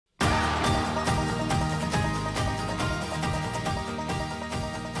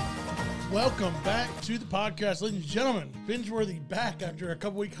welcome back to the podcast, ladies and gentlemen. Bingeworthy back after a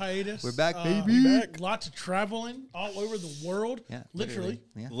couple-week hiatus. We're back, baby. We're back. Lots of traveling all over the world. Yeah, literally.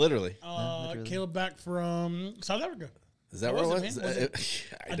 Yeah. Literally. Literally. Caleb back from South Africa. Is that where it was?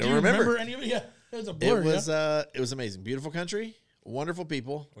 I Do don't you remember. any of it? Yeah, it was a blur. It was amazing. Beautiful country, wonderful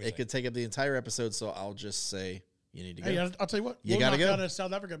people. It could take up the entire episode, so I'll just say you need to go. Hey, I'll tell you what. You gotta knock go. out a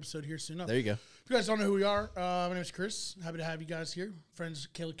South Africa episode here soon enough. There you go. If you guys don't know who we are, my name is Chris. Happy to have you guys here. Friends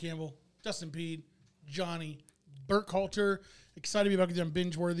Caleb Campbell, Justin Peed, Johnny, Burke Halter. Excited to be back with you on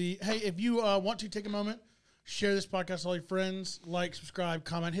Bingeworthy. Hey, if you want to take a moment, share this podcast with all your friends, like, subscribe,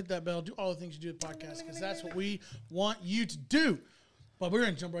 comment, hit that bell, do all the things you do with podcasts because that's what we want you to do. But we're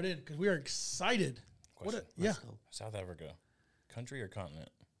going to jump right in because we are excited. South Africa, country or continent?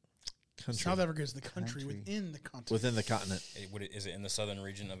 Country. South Africa is the country within the continent. Within the continent. Is it in the southern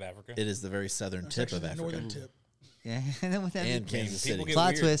region of Africa? It is the very southern It's tip actually of the Africa. northern tip. Yeah, and then with that, And Kansas City. People get plot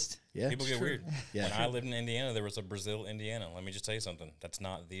weird. twist. Yeah. People get weird. Yeah. When I lived in Indiana, there was a Brazil, Indiana. Let me just tell you something. That's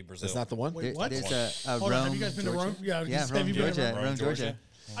not the Brazil. That's not the one? Wait, what? There's a Hold Rome, on, have you guys been Georgia. to Rome? Yeah, I was Yeah, gonna say, Rome, have you been to Georgia. Rome? Rome, Georgia.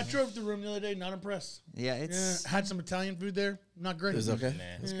 I drove through Rome the other day, not impressed. Yeah, it's Had some Italian food there, not great. It was okay. Nah.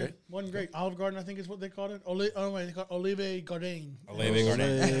 That's Yeah, great. wasn't great. Olive Garden, I think is what they called it. They call it Olive Garden. Olave Garden.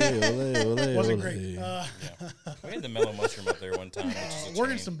 Wasn't great. We had the mellow mushroom up there one time. Which is a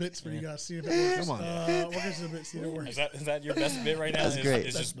Working chain. some bits for you guys, see if it works. Come on. Working some bits, see if it works. Is that your best bit right now? That's great.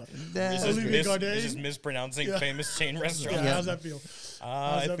 It's just, That's Olive Garden. it's just mispronouncing Yeah. famous chain restaurants. Yeah, how's that feel?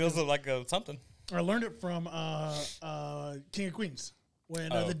 It feels like something. I learned it from King of Queens. When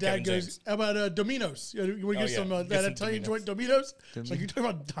the Kevin dad goes, James. how about Domino's? You want to get yeah. some Get that some Italian Domino's. joint Domino's? Like you're talking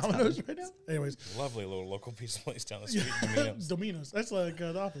about Domino's right now? Anyways, Lovely little local pizza place down the street. Domino's. Domino's. That's like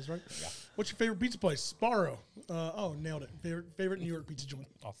the office, right? Yeah. What's your favorite pizza place? Sparrow. Nailed it. Favorite New York pizza joint.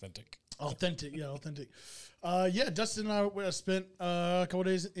 Authentic. Authentic, yeah, authentic. Dustin and I spent a couple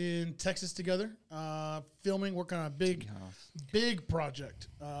days in Texas together, filming, working on a big project,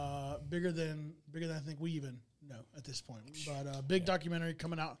 bigger than I think we even know at this point. But a big documentary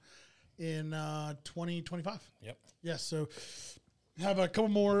coming out in 2025. Yep. Yeah, so have a couple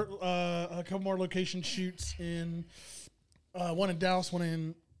more location shoots in one in Dallas, one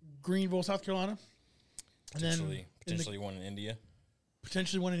in Greenville, South Carolina, and then Potentially one in India.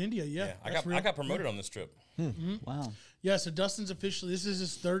 potentially one in India. Yeah, Yeah, I got promoted on this trip. wow. Yeah, so Dustin's officially, this is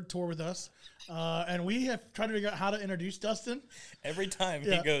his third tour with us. And we have tried to figure out how to introduce Dustin. Every time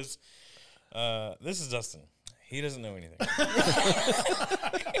Yeah. he goes, this is Dustin. He doesn't know anything.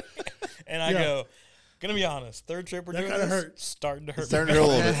 And I go, gonna be honest, third trip we're That doing kinda this, hurts. starting to hurt. Starting to hurt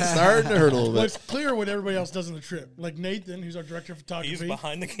a little bit. Starting to hurt a little Well, bit. it's clear what everybody else does on the trip. Like Nathan, who's our director of photography. He's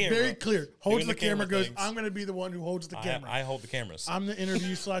behind the camera. Very clear. Holds doing the camera, goes, things. I'm going to be the one who holds the camera. I hold the cameras. I'm the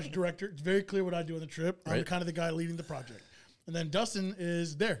interview / director. It's very clear what I do on the trip. I'm Right. kind of the guy leading the project. And then Dustin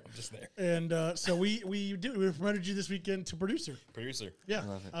is there. I'm just there. And so we promoted you this weekend to producer. Producer. Yeah.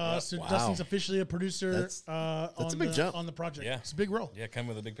 So Wow. Dustin's officially a producer That's on a big jump. on the project. Yeah. It's a big role. Yeah, come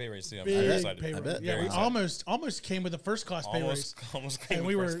with a big pay raise too. I'm Big very excited. pay I raise. bet. Yeah, Very we excited. almost came with a first class pay raise. Almost came And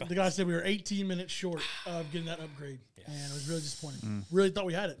with we first were, class. the guy said we were 18 minutes short of getting that upgrade. And it was really disappointing. Really thought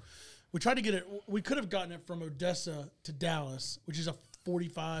we had it. We tried to get it, we could have gotten it from Odessa to Dallas, which is a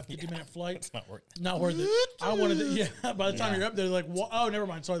 45, 50-minute flight. It's not worth it. Not worth it. I wanted it. By the time you're up there, like, oh, never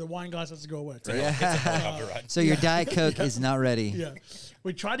mind. Sorry, the wine glass has to go away. Helicopter ride. So your Diet Coke is not ready. Yeah,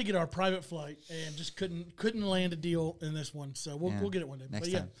 we tried to get our private flight and just couldn't land a deal in this one. So we'll get it one day. Next but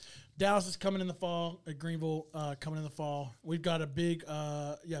yeah, time. Dallas is coming in the fall. Greenville coming in the fall. We've got a big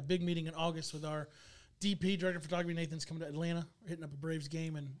meeting in August with our DP director of photography. Nathan's coming to Atlanta, hitting up a Braves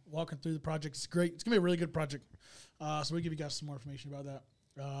game and walking through the project. It's great. It's gonna be a really good project. So we'll give you guys some more information about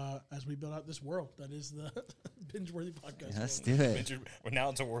that as we build out this world that is the Bingeworthy podcast. Let's world. do it. Well, now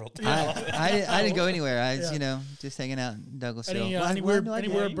it's a world. I didn't go anywhere. I was, Yeah. just hanging out in Douglasville. Any, Well, anywhere no, I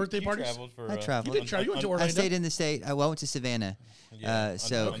anywhere did. birthday You parties? traveled for, I traveled. You did travel. You went to I Orlando. stayed in the state. I went to Savannah.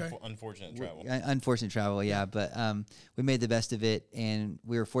 Okay. Unfortunate travel. Unfortunate travel, yeah. But we made the best of it, and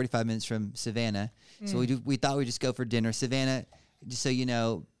we were 45 minutes from Savannah. So we thought we'd just go for dinner. Savannah, just so you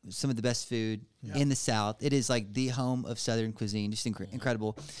know, some of the best food in the South. It is like the home of Southern cuisine, just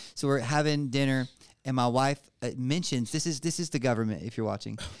incredible. So we're having dinner, and my wife mentions, this is the government, if you're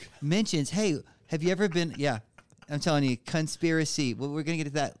watching, mentions, hey, have you ever been, I'm telling you, conspiracy. Well, we're going to get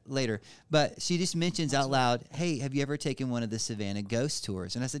to that later. But she just mentions out loud, hey, have you ever taken one of the Savannah ghost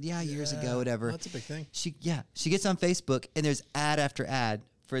tours? And I said, years ago, whatever. That's a big thing. She gets on Facebook, and there's ad after ad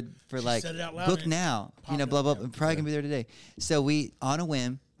for like, said it out loud book and it now. popped Blah, up. blah. I'm probably going to be there today. So we, on a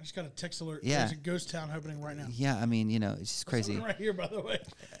whim, I just got a text alert. Yeah. There's a ghost town happening right now. it's just crazy. Something right here, by the way.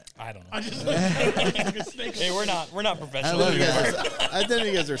 I don't know. I just like a snake. Hey, we're not I professional. love You it. guys- I didn't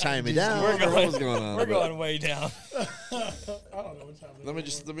you guys were tying me down. We're What was going on? We're But going way down. I don't know what's happening. Let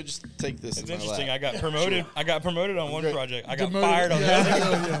me just take this. It's in my interesting. lap. I got promoted. I got promoted on one Great. project. I got Demoted- fired on the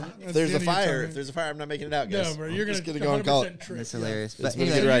other. If there's a Danny fire, Turner. if there's a fire, I'm not making it out, guys. No, bro, you're I'm gonna just go and call 100% it. trip. That's Yeah. hilarious. It's But been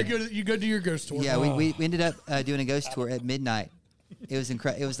a anyway, good ride. You go do your ghost tour. yeah, we ended up doing a ghost tour at midnight. It was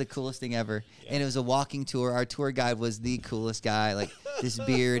incredible. It was the coolest thing ever, and it was a walking tour. Our tour guide was the coolest guy, like this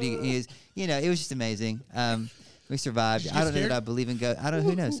beard. He is, it was just amazing. We survived. Did you I get don't know scared? that I believe in ghosts. I don't.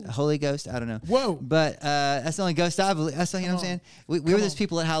 Who knows? A Holy Ghost. I don't know. Whoa. But that's the only ghost I believe. That's you know what I'm Come saying. on. We were Come those on.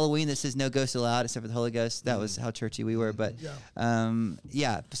 people at Halloween that says no ghosts allowed except for the Holy Ghost. That was how churchy we were. But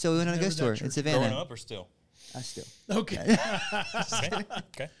Yeah. So we went on a Never ghost that tour church. in Growing Savannah. up or still? I still. Okay.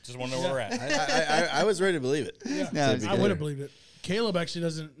 Okay. Just want to know where we're at. I was ready to believe it. Yeah. No, To be I fair. would have believed it. Caleb actually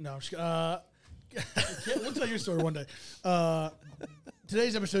doesn't. No, we'll tell your story one day.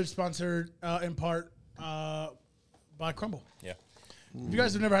 Today's episode is sponsored in part by Crumble. Yeah. If you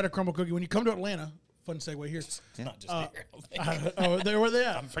guys have never had a Crumble cookie, when you come to Atlanta, fun segue here. Not just here. I don't think. Where they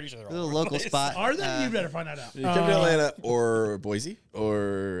at? I'm pretty sure they're A all little over the local place. spot. Are they? You better find that out. You come to Atlanta or Boise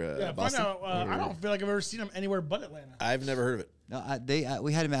or Yeah, find Boston. out. I don't feel like I've ever seen them anywhere but Atlanta. I've never heard of it. No,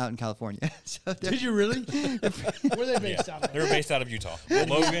 we had him out in California. So Did you really? Where are they based Yeah. out of? They're based out of Utah.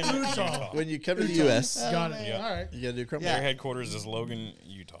 Logan, Utah. When you come to the U.S., Got it. Yeah. All right. you got to do crumble. Their headquarters is Logan,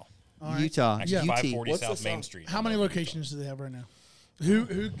 Utah. All right. Utah, Actually, UT. 540 What's the South Main song? Street. How many locations do they have right now?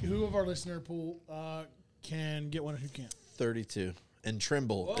 Who of our listener pool can get one and who can't? 32. And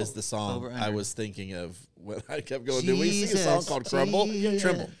Tremble is the song Over, I under. was thinking of when I kept going. Did we sing a song Jesus, called Crumble? Jesus.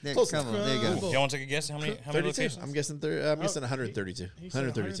 Tremble. There, Close Crumble, enough. there you go. Crumble. Y'all want to take a guess? How many 32. locations? I'm guessing. I'm guessing 132. He said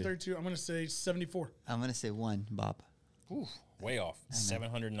 132. 132. I'm going to say 74. I'm gonna say one, Bob. Ooh, way off.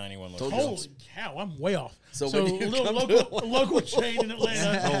 791 Told locations. you. Holy cow, I'm way off. So So, when a you little come to local chain in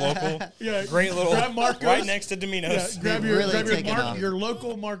Atlanta. A local, Yeah, great little, grab Marco's. right next to Yeah, Domino's. grab They've your really grab taken off. your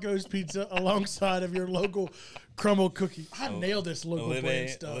local Marco's pizza alongside of your local Crumble cookie. I nailed this local brand Olive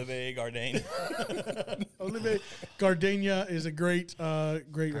stuff. Garden. Olive Gardenia is a great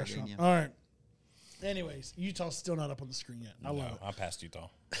restaurant. Gardenia. All right. Anyways, Utah's still not up on the screen yet. I love No, it. I passed Utah.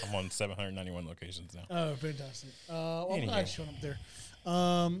 I'm on 791 locations now. Oh, fantastic. Well, I'm Anywho. glad it's showing up there.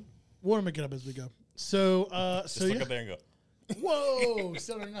 We'll make it up as we go. So, Just so look yeah. up there and go. Whoa,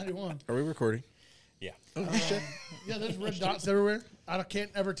 791. Are we recording? Yeah. Yeah, there's red dots everywhere. I can't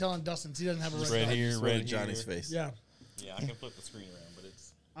ever tell on Dustin's. He doesn't have a red Red dot. here, Just red wanted Johnny's here. face. Yeah. Yeah, I can flip the screen around, but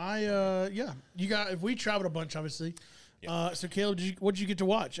it's You got, if we traveled a bunch, obviously. Yeah. So, Caleb, what did you get to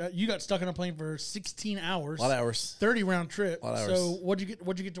watch? You got stuck on a plane for 16 hours. A lot of hours. 30 round trip. Lot of hours. So, what'd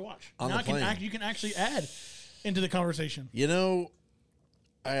you get to watch? On now the plane. you can actually add into the conversation. You know,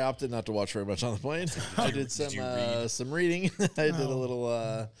 I opted not to watch very much on the plane. I did you read? some reading. I did a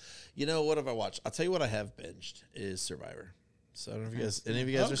little. You know what have I watched? I'll tell you what I have binged is Survivor. So I don't know if you guys, any of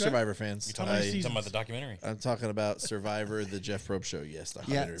you guys are Okay. Survivor fans. you talking, many I, seasons? talking about the documentary. I'm talking about Survivor, the Jeff Probst show. Yes, Yeah.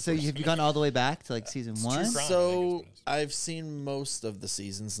 documentary. So have you gone all the way back to like season one? crime. I think So it's- I've seen most of the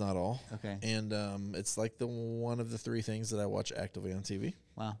seasons, not all. Okay. And it's like the one of the three things that I watch actively on TV.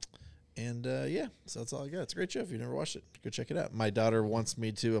 Wow. And yeah, so that's all I got. It's a great show. If you've never watched it, go check it out. My daughter wants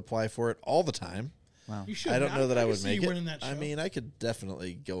me to apply for it all the time. Wow. You should. I don't know that I can would see make you it. winning that show. I mean, I could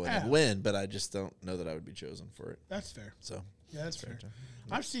definitely go in Yeah. and win, but I just don't know that I would be chosen for it. That's fair. So Yeah, that's fair.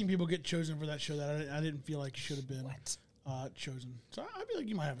 I've seen people get chosen for that show that I didn't feel like should have been chosen. So I feel like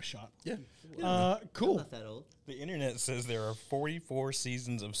you might have a shot. yeah, Cool. Not that old. The internet says there are 44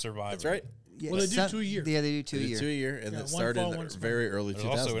 seasons of Survivor. that's right. Yeah, Well, they do 2 a year. Yeah, they do 2 a They did year. 2 a year, and Yeah, it one started fall, in one the spring. very early There's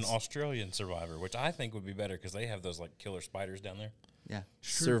 2000s. also an Australian Survivor, which I think would be better because they have those like killer spiders down there. Yeah.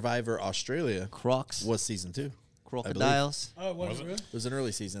 Survivor Australia Crocs, was season 2. crocodiles. Oh, was Was it it? really? It was an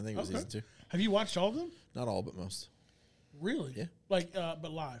early season. I think it was Okay. season 2. Have you watched all of them? Not all, but most. Really? Yeah. Like,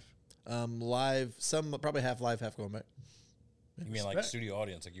 but live. Live, some probably half live, half going back. You mean like Respect. studio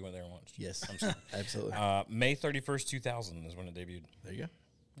audience, like you went there and watched? Yes, I'm sorry. absolutely. May 31st, 2000 is when it debuted. There you go.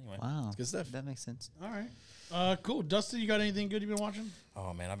 Anyway. Wow. good stuff. That makes sense. All right. Cool. Dustin, you got anything good you've been watching?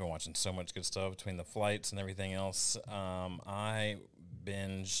 Oh man, I've been watching so much good stuff between the flights and everything else. I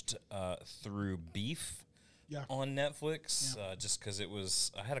binged through Beef Yeah. on Netflix just because it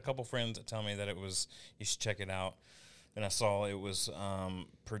was. I had a couple friends that tell me that it was. You should check it out. Then I saw it was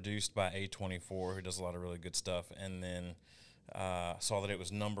produced by A24, who does a lot of really good stuff, and then saw that it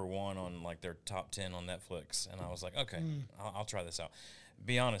was #1 on like their top 10 on Netflix, and I was like, okay, I'll try this out.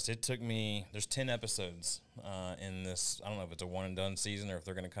 Be honest, it took me. There's 10 episodes in this. I don't know if it's a one and done season or if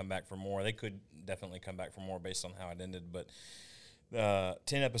they're going to come back for more. They could definitely come back for more based on how it ended, but 10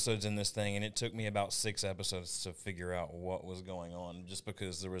 episodes in this thing, and it took me about 6 episodes to figure out what was going on, just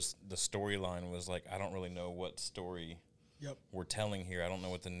because the storyline was like, I don't really know what story we're telling here. I don't know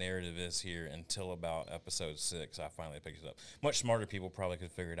what the narrative is here until about episode 6. I finally picked it up. Much smarter people probably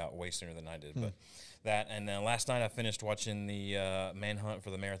could figure it out way sooner than I did, but that. And then last night I finished watching the Manhunt for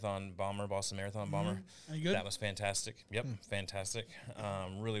the Boston Marathon Bomber. Are you good? That was fantastic. Yep, fantastic.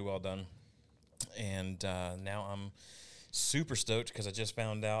 Really well done. And now I'm super stoked because I just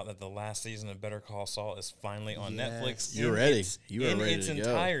found out that the last season of Better Call Saul is finally on Netflix. You're ready. You are ready its to go.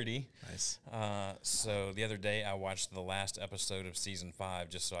 entirety. Nice. So the other day I watched the last episode of season 5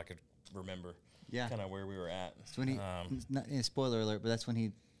 just so I could remember kind of where we were at. That's when he, not, spoiler alert, but that's when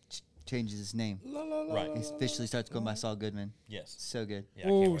he changes his name. Right. He officially starts going by Saul Goodman. Yes. So good. Yeah, I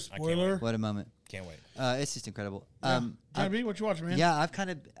can't Oh, wait. I can't spoiler. wait. What a moment. Can't wait. It's just incredible. Johnny B, what you watching, man? Yeah, I've kind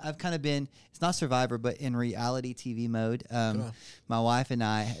of been. It's not Survivor, but in reality TV mode. My wife and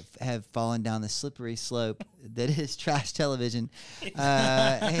I have fallen down the slippery slope that is trash television,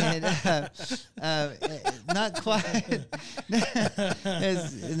 and not quite.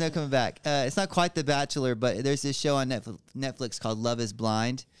 There's no coming back. It's not quite The Bachelor, but there's this show on Netflix called Love Is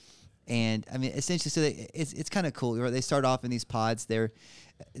Blind, and I mean, essentially, so it's kind of cool. They start off in these pods. They're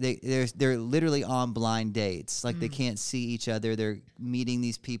literally on blind dates. Like they can't see each other. They're meeting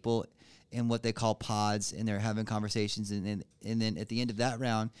these people in what they call pods, and they're having conversations. And then at the end of that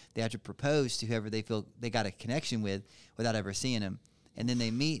round, they have to propose to whoever they feel they got a connection with without ever seeing them. And then they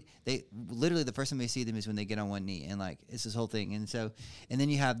meet. They literally the first time they see them is when they get on one knee, and like it's this whole thing. And then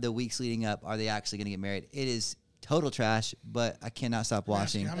you have the weeks leading up. Are they actually going to get married? It is total trash, but I cannot stop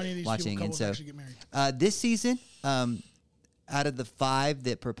watching. How many of these couples actually get married? This season. Out of the 5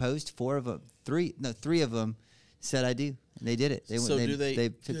 that proposed, 3 of them said I do. And they did it. They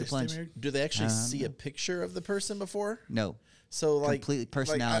took the plunge. Do they actually see a picture of the person before? No. So like completely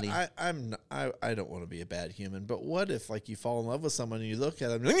personality. Like I don't want to be a bad human, but what if like you fall in love with someone and you look at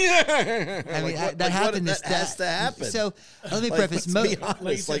them? I mean, that happened. That has to happen. So let me like, preface. Let's be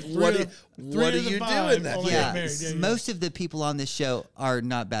honest. Like what do you do in that? Yeah, most of the people on this show are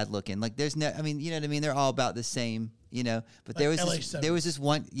not bad looking. Like there's no. I mean, you know what I mean. They're all about the same. You know, but like there was this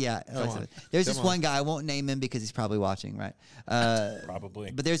one. Yeah, there's this one guy. I won't name him because he's probably watching, right?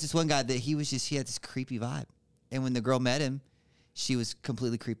 Probably. But there's this one guy that he had this creepy vibe, and when the girl met him, she was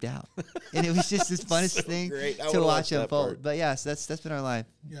completely creeped out, and it was just this funnest thing to watch unfold. But yes, that's been our life.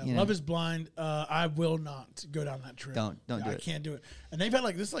 Yeah, Love Is Blind. I will not go down that trail. Don't do it. I can't do it. And they've had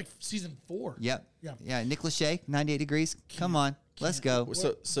this is like season 4. Yep. Yeah. Yeah. Nick Lachey, 98 Degrees. Come on, let's go.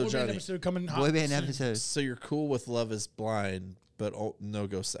 So Johnny, episode coming hot Boy band soon. episode. so you're cool with Love Is Blind, but no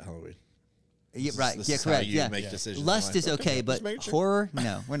ghosts at Halloween. Yeah, right. This Yeah, is how correct. you Yeah. make decisions. Lust is okay, but making sure. horror,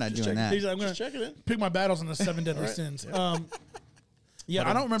 no, we're not doing that. He's like, I'm going Just check it to in. pick my battles on the 7 deadly sins. Yeah,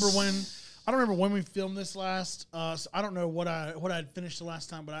 I don't remember when we filmed this last. So I don't know what I had finished the last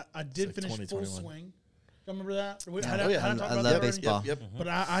time, but I did like finish Full 2021. Swing. You remember that? Oh, yeah. Had I talked I about love that baseball. already? Yep. But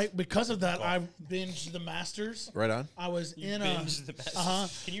I because of that, I binged the Masters. Right on. I was in Binge the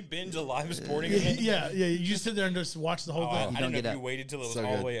best. Can you binge a live sporting yeah, event? yeah. You just sit there and just watch the whole I thing. didn't don't know get if you up. waited till it was So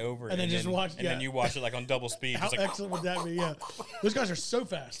all the good. way over, And then just watch- and then yeah. you watch it like on double speed. How Just like, excellent would that be? Yeah, those guys are so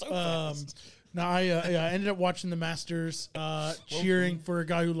fast. No, I ended up watching the Masters, cheering for a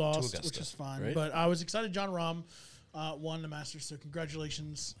guy who lost, Augusta, which is fine. right? But I was excited. John Rahm won the Masters, so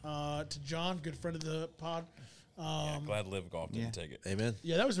congratulations to John, good friend of the pod. glad Live Golf didn't take it. Amen.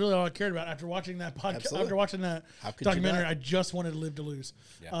 Yeah, that was really all I cared about after watching that podcast. Absolutely. After watching that How could you documentary. not? I just wanted to live to lose.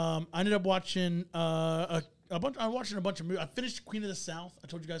 Yeah. I ended up watching a bunch. I watching a bunch of movies. I finished Queen of the South. I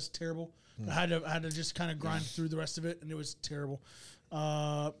told you guys it's terrible. I had to just kind of grind through the rest of it, and it was terrible.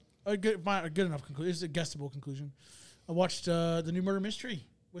 A good enough conclusion. It's a guessable conclusion. I watched the new Murder Mystery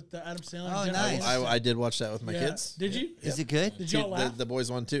with Adam Sandler. Oh, and Jennifer nice. Aniston. I did watch that with my Yeah. kids. Did you? Is it good? Did y'all Dude, laugh? the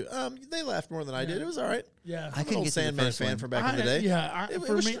boys won too. They laughed more than I did. It was all right. Yeah. I I'm an couldn't old get to the Sandman first fan one. from back in the day. Yeah, It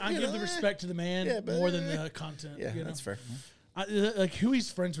for was, me, I you give know, the respect to the man yeah, but, more than the content. Yeah, you know? that's fair. Like who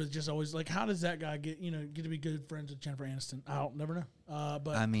he's friends with, just always like, how does that guy get to be good friends with Jennifer Aniston? I'll never know.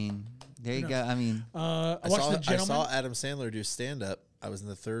 But I mean, there you go. I mean, I watched The I Gentleman. saw Adam Sandler do stand up. I was in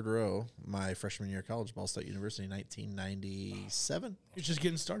the third row my freshman year of college, Ball State University, 1997. He's just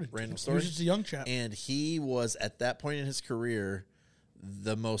getting started. Random He story. was just a young chap. And he was at that point in his career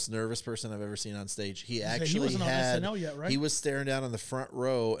the most nervous person I've ever seen on stage. He actually wasn't on had SNL yet, right? He was staring down on the front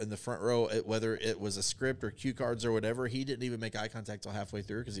row. In the front row, whether it was a script or cue cards or whatever, he didn't even make eye contact till halfway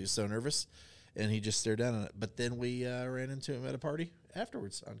through because he was so nervous. And he just stared down on it. But then we ran into him at a party,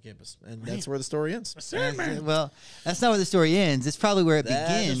 afterwards on campus, and that's where the story ends. Sandman. Well, that's not where the story ends. It's probably where it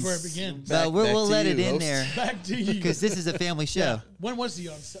That's begins. where it begins. But we'll to let you, it in host. there Back to you. because this is a family show. Yeah. When was he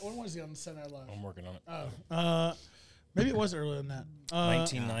on? When was he on Saturday Night Live? I'm working on it. Maybe it was earlier than that.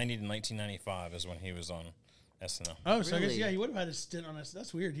 1990 to 1995 is when he was on SNL. Oh, so I guess Really? he would have had a stint on us.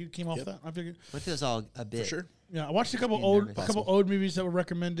 That's weird. He came off that. I figured. What if it was all a bit? For sure. Yeah, I watched a couple being nervous. movies that were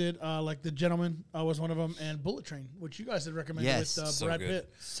recommended. Like The Gentleman was one of them, and Bullet Train, which you guys had recommended Yes. with So Brad good.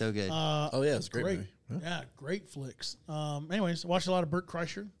 Pitt. So good. Oh yeah, it's a great movie. Yeah, great flicks. Anyways, I watched a lot of Burt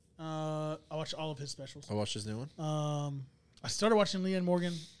Kreischer. I watched all of his specials. I watched his new one. I started watching Leanne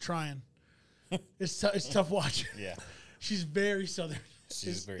Morgan trying. It's tough watch. Yeah. She's very southern.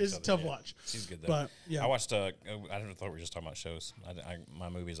 She's very it's a southern, tough yeah. watch. She's good though. But yeah, I watched. I thought we were just talking about shows. My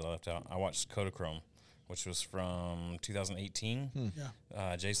movies I left out. I watched Kodachrome, which was from 2018.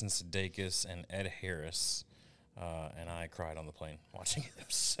 Yeah. Jason Sudeikis and Ed Harris, and I cried on the plane watching it. It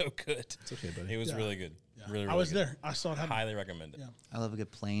was so good. It's okay, buddy. It was Yeah. really good. Yeah. Really, I was good. there. I saw it happen. Highly recommend it. Yeah. I love a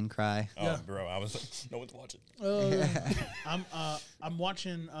good plane cry. Oh, Yeah. bro, I was like, no one's watching. I'm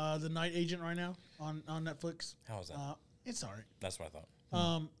watching The Night Agent right now on Netflix. How was that? It's all right. That's what I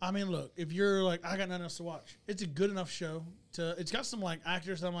thought. I mean, look, if you're like, I got nothing else to watch, it's a good enough show to. It's got some like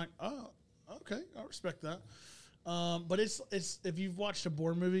actors that I'm like, oh, okay, I respect that. But it's if you've watched a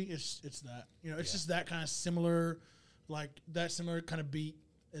Bourne movie, it's that, it's just that kind of similar, like that similar kind of beat.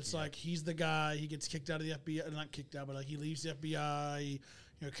 It's like he's the guy, he gets kicked out of the FBI, not kicked out, but like he leaves the FBI. He,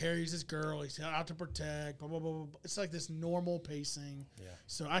 carries this girl. He's out to protect. Blah blah blah blah. It's like this normal pacing. Yeah.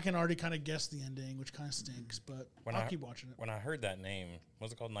 So I can already kind of guess the ending, which kind of stinks. But I'll keep watching it. When I heard that name,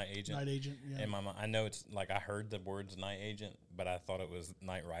 what's it called? Night Agent. Night Agent. Yeah. In my mind, I know it's like I heard the words Night Agent, but I thought it was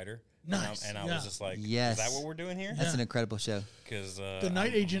Knight Rider. Nice, And I yeah. was just like, Yes. is that what we're doing here? That's Yeah. an incredible show. Because The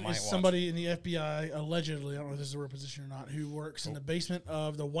night agent is somebody in the FBI, allegedly, I don't know if this is a real position or not, who works in the basement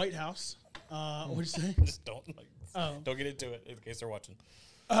of the White House. What'd you say? Just don't don't get into it in case they're watching.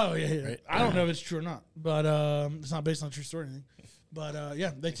 Oh, yeah. I don't know if it's true or not, but it's not based on a true story or anything. But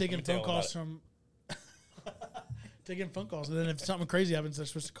yeah, they take in me tell phone you calls about from. Take in phone calls, and then if something crazy happens, they're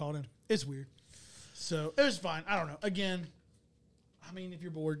supposed to call it in. It's weird. So it was fine. I don't know. Again, I mean, if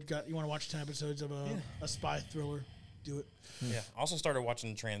you're bored, you want to watch 10 episodes of a spy thriller, do it. Yeah. I also started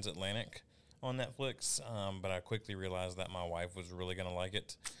watching Transatlantic on Netflix, but I quickly realized that my wife was really going to like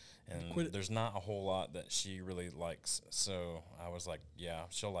it. And Quit it. there's not a whole lot that she really likes. So I was like, yeah,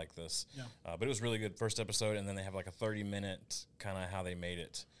 she'll like this. Yeah. But it was really good first episode. And then they have like a 30-minute kind of how they made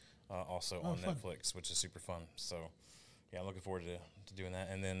it also on fun. Netflix, which is super fun. So, yeah, I'm looking forward to doing that.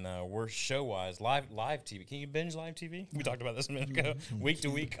 And then we're show-wise, live TV. Can you binge live TV? We talked about this a minute ago. Week to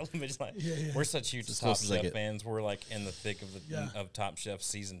week, I'll binge live. Yeah. We're such huge as Top close as I Chef get. fans. We're like in the thick of Yeah. of Top Chef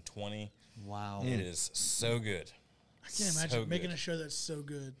season 20. Wow. It is so good. I can't imagine So making good. a show that's so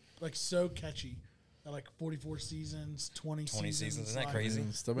good, like so catchy. Like 44 seasons, 20 seasons, isn't that like, crazy?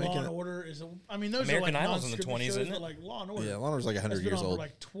 Still Law making and it. Order is. I mean, those American are like Idol's in the non-scripted 20s, shows, isn't but it? like Law and Order. Yeah, Lawner's like 100 has been years on old. for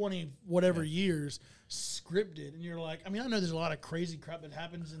like 20 whatever years, scripted, and you're like, I mean, I know there's a lot of crazy crap that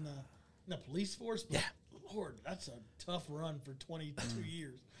happens in the police force, but Lord, that's a tough run for 22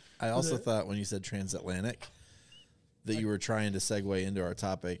 years. I also thought when you said transatlantic that you were trying to segue into our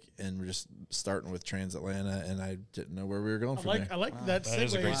topic, and we're just starting with Transatlantic, and I didn't know where we were going from there. I like that segue. That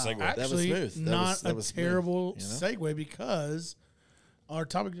is a great segue. That was Actually, smooth. That not was- that a was smooth, terrible you know? segue because our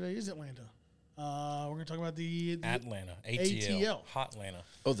topic today is Atlanta. We're going to talk about the Atlanta, ATL, Hot Atlanta,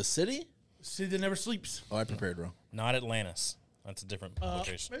 Oh, the city? city that never sleeps. Oh, I prepared wrong. not Atlantis. That's a different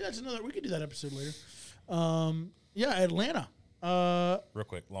location. Maybe that's another. We could do that episode later. Yeah, Atlanta. Real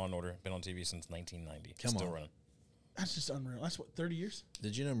quick, Law and Order been on TV since 1990. Come Still on. running. That's just unreal. That's what 30 years.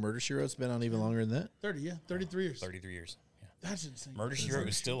 Did you know Murder She Wrote's been on even longer than that? 30, yeah, 33 years. 33 years. Yeah. That's insane. Murder She Wrote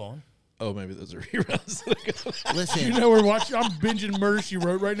is still on. Oh, maybe those are reruns. Listen, You know, we're watching. I'm binging Murder She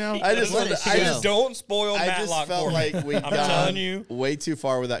Wrote right now. I just, What wanted, a I show. just, Don't spoil I just Matlock felt for like me. we I'm got telling you. way too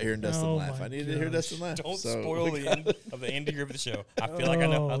far without hearing Dustin Oh laugh. my I needed to hear gosh. Dustin laugh. Don't so spoil we the got- end of the ending of the show. I feel like I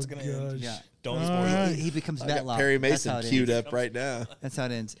know how it's going to end. yeah. Don't spoil All it. right. He becomes I got Matlock. Perry That's Mason how it queued ends. up right now. That's how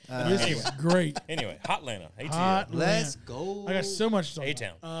it ends. This is great. Anyway, Hot Atlanta, ATL. Hot Let's man. go. I got so much to talk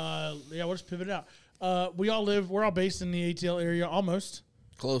A-Town. about. Yeah, we'll just pivot it out. We're all based in the ATL area almost.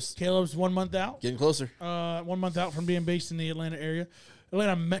 Close. Caleb's 1 month out. Getting closer. 1 month out from being based in the Atlanta area,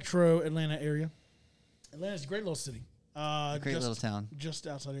 Atlanta metro Atlanta area. Atlanta's a great little city. Great little town. Just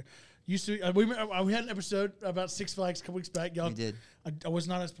outside here. Used to we had an episode about Six Flags a couple weeks back. Y'all, We did. I was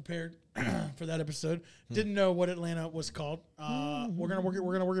not as prepared for that episode. Didn't know what Atlanta was called. We're gonna work it.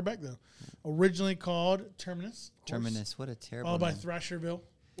 We're gonna work it back though. Originally called Terminus. of course, Terminus. What a terrible Followed by name. Thrasherville.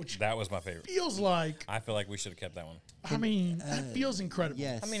 which That was my favorite. feels like. I feel like we should have kept that one. I mean, that feels incredible.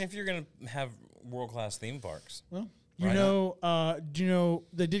 Yes. I mean, if you're gonna have world class theme parks, Well, Right do you know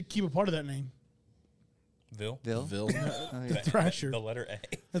they did keep a part of that name, Bill, Bill. Bill. the Thrasher, the letter A.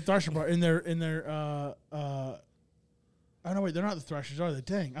 the Thrasher part in their. Oh no, wait, they're not the Thrashers, are they?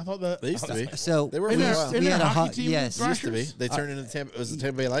 Dang, I thought that. They used to be. So They were In for a their, while. in We their had a hockey ho- team, yes. the Used to be. Thrashers? They turned into Tampa. Was it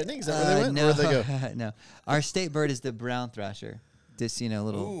Tampa Bay Lightning? Is that where they went? no, Where'd they go? no. Our state bird is the brown thrasher. Just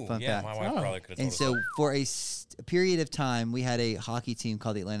little Ooh, fun yeah, fact. my wife Oh. probably could have told And us so that. for a period of time, we had a hockey team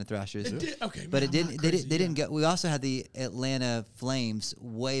called the Atlanta Thrashers. It did, okay, But man, it I'm didn't. not They, crazy, they didn't yeah. go. We also had the Atlanta Flames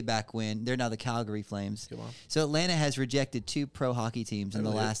way back when. They're now the Calgary Flames. Come on. So Atlanta has rejected 2 pro hockey teams in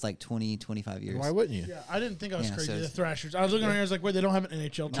the Really? last like 20, 25 years. Why wouldn't you? Yeah, I didn't think I was Yeah, crazy. so The it's- Thrashers. I was looking around here. I was like, wait, they don't have an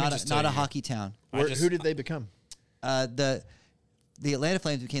NHL team. Not just a, tell not a you. hockey town. Who did they become? The Atlanta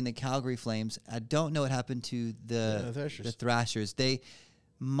Flames became the Calgary Flames. I don't know what happened to Yeah, Thrashers. the Thrashers. They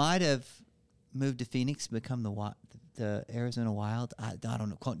might have moved to Phoenix, become the Arizona Wild. I don't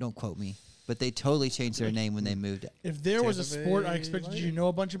know. Don't quote me. But they totally changed their name when they moved. If there was a Tampa sport I Bay expected you to Lightning. know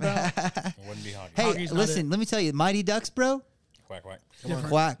a bunch about, It wouldn't be hockey. Hey, Hockey's not listen. Let me tell you, Mighty Ducks, bro. Quack quack. different.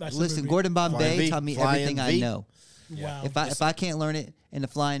 Quack. That's a Listen, movie. Gordon Flying Bombay V, taught me Flying everything I V. know. Wow. If I can't learn it in the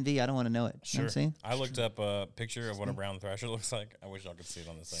flying V, I don't want to know it. You know Sure. what I'm saying? I looked up a picture of what a brown thrasher looks like. I wish y'all could see it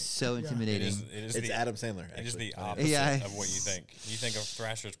on this thing. So Yeah. intimidating. It is It's the, Adam Sandler. It is actually. the opposite Yeah. of what you think. You think a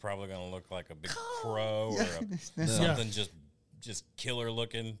thrasher's probably going to look like a big crow or something just killer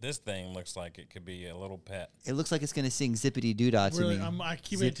looking. This thing looks like it could be a little pet. It looks like it's going to sing zippity doo dah to Really, me. I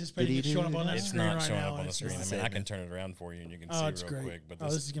keep anticipating it showing up on that It's screen not right showing now. up on and the it's screen. I not. mean, I can turn it around for you and you can Oh, it's see real great. quick. But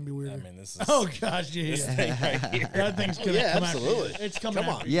Oh, this is gonna be weird. I mean, this is Oh gosh, yeah, this yeah. thing right here. That thing's gonna Yeah, come absolutely. After you. It's coming. Come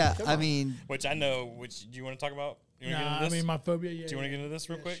after on. you. Yeah, Come I on. mean, Which I know. Which do you want to talk about? You want to get Nah, into I this? mean my phobia. Yeah. do you want to yeah. get into this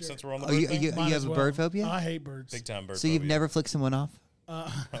real quick sure. since we're on the Oh, bird you- thing? you- Might have as a well. bird phobia? I hate birds. Big time bird. so you've phobia. never flicked someone off?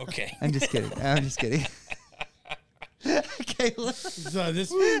 Okay. I'm just kidding. I'm just kidding. Okay, look. So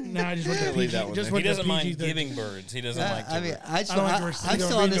this, no, I just went to Leave PG. that one Just there. went He doesn't to mind PG. giving birds. He doesn't like to. I mean, I don't like to receive I'm them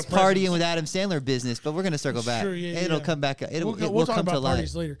still on being this the presents. partying with Adam Sandler business, but we're gonna circle back. Sure, yeah, It'll yeah. come back. It'll We'll talk come to about light.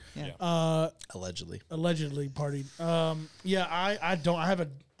 parties later. Yeah. Allegedly. Allegedly partied. Yeah, I don't. I have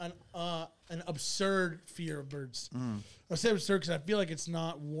an absurd fear of birds. I say absurd because I feel like it's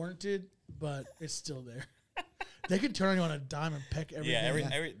not warranted, but it's still there. They could turn you on a dime and peck everything.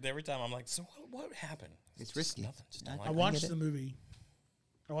 Yeah, every time I'm like, so what happened? It's just risky. Nothing. Just don't I like I it. watched get the movie.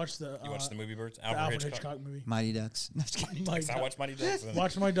 I watched the. You watched the movie Birds? the Alfred Hitchcock movie. Mighty Ducks. No, just kidding. Like, I watched Mighty Ducks. and-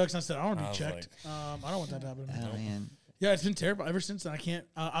 watched my ducks and I said, I don't want to I be was checked. I don't want that to happen. Oh man. Yeah, it's been terrible ever since then. I can't.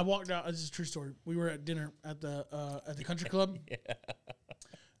 I walked out. This is a true story. We were at dinner at the country club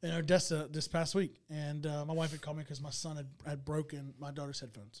in Odessa this past week, and my wife had called me because my son had broken my daughter's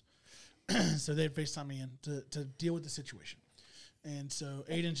headphones, so they had FaceTime me in to deal with the situation. And so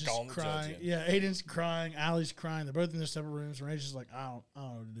Aiden's Calling just the judge crying. in. Yeah, Aiden's crying. Allie's crying. They're both in their separate rooms. Renee's just like, I don't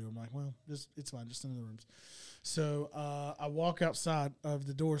know what to do. I'm like, well, it's fine. Just in the rooms. So I walk outside of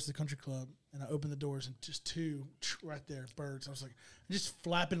the doors to the country club, and I open the doors, and just two right there, birds. I was like, just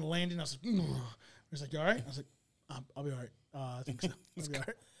flapping, landing. I was like, I was like, you all right? I was like, I'll be all right. I think so. I'll be all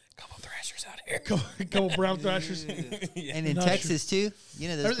right. Couple thrashers out here. Couple brown thrashers. And in Not Texas too. You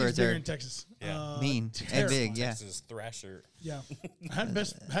know those Everything's birds bigger are in Texas. Yeah. mean and terrifying. big. Yeah. Texas thrasher. Yeah, I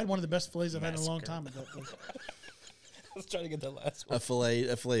had one of the best fillets I've had in a long time at that place. I was trying to get that last one. A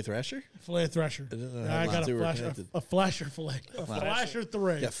fillet thrasher? Fillet of thrasher. didn't know Yeah, how I the got two were a connected. flasher fillet. A flasher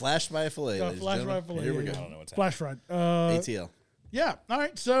fillet. Got flashed by a fillet. Got ladies and flash gentlemen. by fillet. Here we yeah, go. yeah. I don't know what's Flash fried. ATL. Yeah. All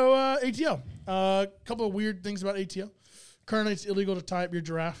right. So ATL. A couple of weird things about ATL. Currently, it's illegal to tie up your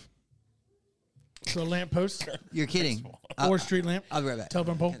giraffe to a lamppost You're kidding. or street lamp, I'll be right back.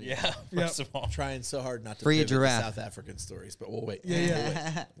 telephone pole. Yeah. Yep. First of all, Trying so hard not to Free a pivot to giraffe. South African stories, but we'll wait. Yeah,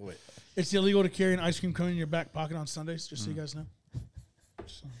 yeah. We'll wait. It's illegal to carry an ice cream cone in your back pocket on Sundays. Just so you guys know.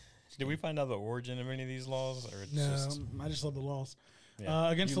 did we find out the origin of any of these laws, or it's No, just I just love the laws.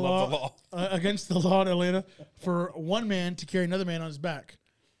 Yeah. Against You the love law, the law. against the law in Atlanta, for one man to carry another man on his back.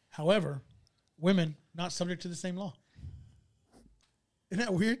 However, women not subject to the same law. Isn't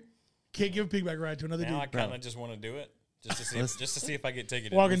that weird? Can't give a pigback ride to another now I dude. kind of just want to do it just to see if I get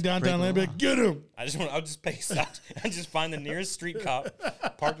taken. Walking in. downtown breaking Atlanta, be like, get him. I'll just pace out and just find the nearest street cop,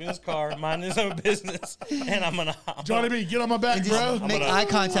 parked in his car, minding his own business, and I'm Johnny B, get on my back, And bro. just make gonna- eye I'm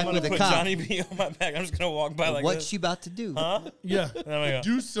contact gonna with the put cop. Johnny B on my back. I'm just gonna walk by like What's this. she about to do? Huh? Yeah. And I'm gonna go,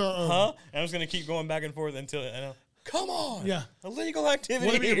 Do something. huh? And I'm just gonna keep going back and forth until I know. Come on. Yeah. Illegal activity.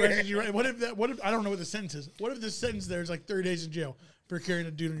 What if he here. arrested you? Right? What if I don't know what the sentence is? What if the sentence there is like 30 days in jail for carrying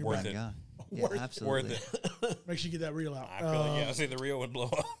a dude on your Worth back? Oh, it. God. Yeah, Worth it. absolutely. Worth it. Make sure you get that reel out. I feel like I say the reel would blow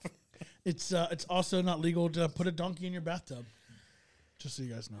up. It's also not legal to put a donkey in your bathtub. Just so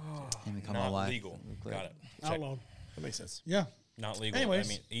you guys know. Let me call my Not wife. legal. real quick. Got it. Check. Outlawed. That makes sense. Yeah. Not legal. Anyways. I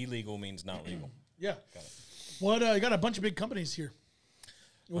mean, illegal means not legal. Yeah. Got it. What you got a bunch of big companies here.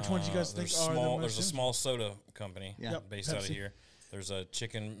 Which ones you guys think There's are the most There's a small soda company Yeah. Yep, based out of Pepsi. here. There's a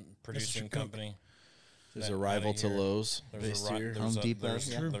chicken producing Coke. company. There's that- a rival outta to here. Lowe's There's based a, here. Home Depot, There's,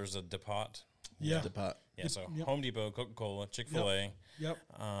 yeah. there's a DePot. Yeah. Depot. Yeah, so Yep. Home Depot, Coca-Cola, Chick-fil-A. Yep.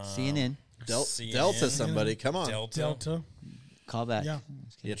 CNN. CNN, Delta, somebody. Come on. Delta. Call back. Yeah.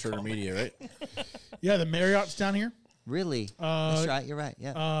 Yeah, Turner Media, right? Yeah, the Marriott's down here. Really? That's right. You're right.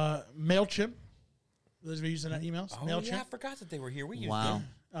 Yeah. MailChimp. Those of you using that emails. Oh, MailChimp. yeah, I forgot that they were here. We used Wow.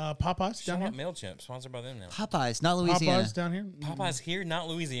 them. Popeyes Shout down out here. MailChimp, sponsored by them now. Popeyes, not Louisiana. Popeyes down here. Popeyes here, not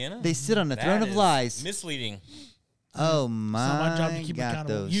Louisiana? They sit on a That throne of is lies. Misleading. Oh It's not my job to my, keep them got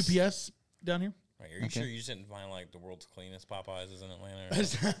accountable. those. UPS down here. Right, are you Okay. sure you just didn't find like the world's cleanest Popeyes is in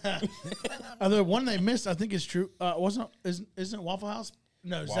Atlanta? Or The one they missed, I think, is true. Isn't it Waffle House?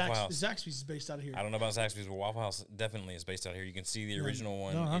 No, Waffle House. Zaxby's is based out of here. I don't know about Zaxby's, but Waffle House definitely is based out here. You can see the original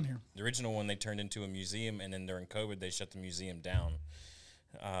one. no, I'm here. The original one they turned into a museum, and then during COVID they shut the museum down.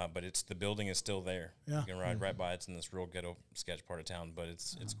 But the building is still there. Yeah. You can ride right by it. It's in this real ghetto sketch part of town, but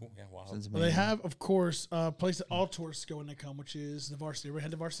it's cool. Yeah, wow. Sounds Well, they amazing. have, of course, a place that all tourists go when they come, which is the Varsity. Ever had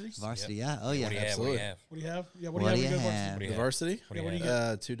the Varsity? Varsity, yeah. Oh, yeah. What do you have? What do absolutely. you have? What do you have? Yeah, What do you when go to have? Varsity? What do The you have? varsity? What do you What do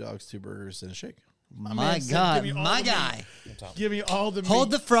have? you 2 dogs, 2 burgers, and a shake. My man said, God. give me all My the meat. guy. On top. Give me all the Hold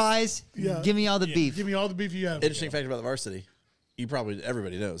meat. the fries. Yeah. Give me all the beef. Give me all the beef you have. Interesting fact about the varsity.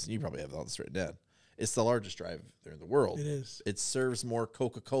 Everybody knows, and you probably have all this written down. It's the largest drive-thru in the world. It is. It serves more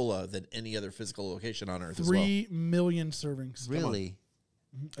Coca-Cola than any other physical location on earth as well. 3 million servings. Really?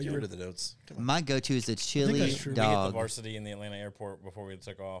 A Get year. rid of the notes. Come on. My go-to is the chili that's true. We hit the dog. Varsity in the Atlanta airport before we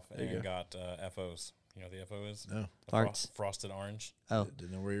took off, you and go. got FOs. You know what the FO is? No. The Farts. frosted orange. Oh,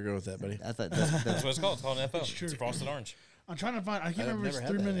 Didn't know where you're going with that, buddy. I thought That's that, what it's called. It's called an FO. It's true. frosted orange. I'm trying to find. I can't I've remember if never it's had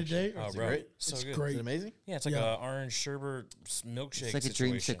 3 that, minutes a day. actually. Or Oh, Is it bro. great? So It's good. great. Is it amazing? Yeah, it's like Yeah. a orange sherbet milkshake. It's like a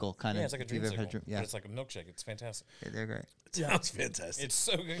situation. dreamsicle, kind Yeah, of. it's like a You've ever had dreamsicle. dream- yeah. But it's like a milkshake. It's fantastic. they're great. Yeah. Sounds fantastic. It's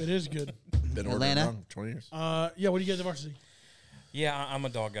so good. It is good. Been ordering Atlanta? wrong 20 years. Yeah. What do you get at the Varsity? Yeah, I'm a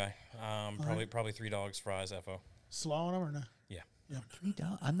dog guy. Probably 3 dogs, fries, FO. Slaw on them or no? Yeah.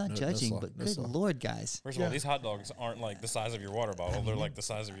 Yeah. I'm not No judging, slaw, but no good slaw. Lord, guys. First of all, Yeah. these hot dogs aren't like the size of your water bottle. They're like the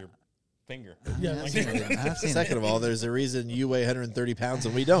size of your finger. Yeah. I've seen it. I've seen it. Second of all, there's a reason you weigh 130 pounds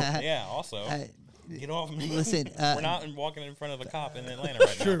and we don't. Yeah, also. Get off me. Listen, We're not walking in front of a cop in Atlanta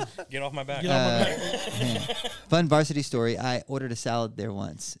right True. now. Get off my back. Get off my back. Fun varsity story. I ordered a salad there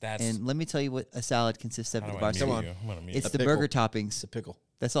once, That's- and let me tell you what a salad consists of How at do the I mute varsity. Come on. you? I'm gonna mute It's A the pickle. burger toppings. It's a pickle.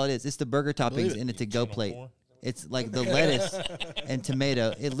 That's all it is. It's the burger believe toppings, it. and it's a go Channel plate. 4? It's like the lettuce and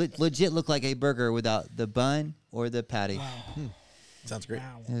tomato. It legit looked like a burger without the bun or the patty. Sounds great.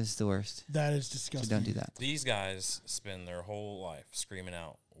 Wow. It was the worst. That is So disgusting. don't do that. These guys spend their whole life screaming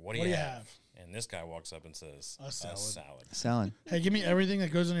out, "What do What you do you have?" have? And this guy walks up and says, A salad. Salad. Hey, give me everything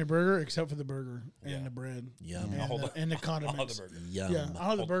that goes on your burger except for the burger Yeah. and the bread. Yum. And, Hold the, the- and the Hold condiments. the burger. Yum. Yeah, I'll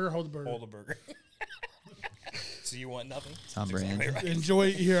hold the burger, hold the burger. Hold the burger. So you want nothing? It's on That's brand. exactly right.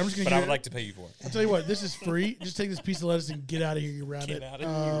 Enjoy here. I'm just gonna. But give I you- would like to pay you for it. I'll tell you what. This is free. Just take this piece of lettuce and get out of here, you rabbit. Get out of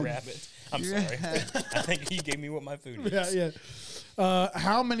here, you rabbit. I'm sorry. I think he gave me what my food is. Yeah, yeah.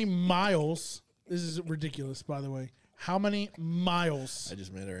 How many miles? This is ridiculous, by the way. How many miles? I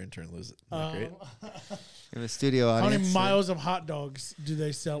just made our intern lose it. Isn't that great? We have a studio How audience. many miles of hot dogs do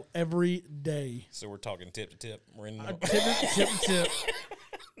they sell every day? So we're talking tip to tip. We're in. Tip, tip, tip.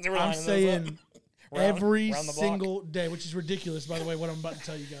 We're I'm lining those up. saying every round the block. single day, which is ridiculous, by the way, what I'm about to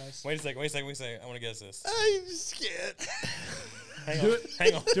tell you guys. Wait a second. I want to guess this. I just can't. Hang Do on. it.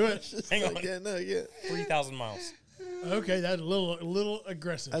 Hang on. Do it. Hang on. Yeah, no, yeah. 3,000 miles. Okay, that's a little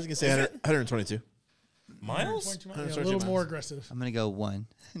aggressive. I was going to say Miles? 122. 22 miles? Yeah, a 122 little more miles. aggressive. I'm gonna go 1.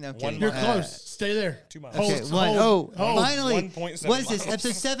 No, I'm kidding. You're mile. close. Stay there. 2 miles. Hold, Okay, 1. hold, Oh, hold. finally. 1.7 What is this? miles.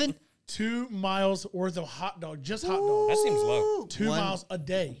 Episode 7? 2 miles worth of hot dog, just hot dogs. That seems low. 2 One- miles a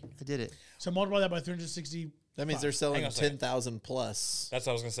day. I did it. So multiply that by 360. That means they're Hang selling on a second. 10,000 plus. That's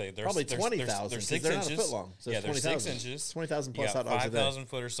what I was going to say. There's, Probably there's- 20,000 There's 'cause 6 they're not a inches. foot long, so yeah, it's there's 6 20,000. inches. 20,000 You plus got hot dogs a day. 5,000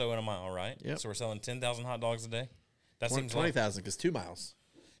 foot or so in a mile, right? Yep. So we're selling 10,000 hot dogs a day. That seems low. 20,000 because 2 miles.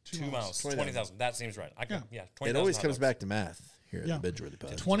 2 miles. 20,000. 20,000. That seems right. I can, yeah. 20,000 It always hot comes dogs. back to math here Yeah. at the Bingeworthy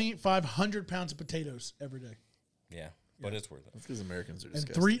Pod. 2,500 pounds of potatoes every day. Yeah, but it's worth it. That's because Americans are And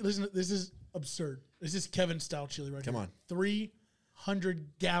disgusting. listen, this is absurd. This is Kevin style chili right Come here. on. 300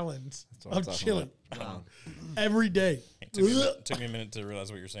 gallons what I'm of talking chili about. every day. It took me a minute to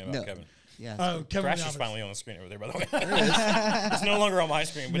realize what you're saying about No. Kevin. Yeah. Oh, Kevin Crash in the is office. finally on the screen over there, by the way. It's no longer on my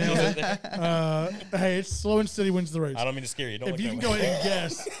screen, but it was there. Hey, it's slow and steady wins the race. I don't mean to scare you. Don't If look you that can way. go ahead and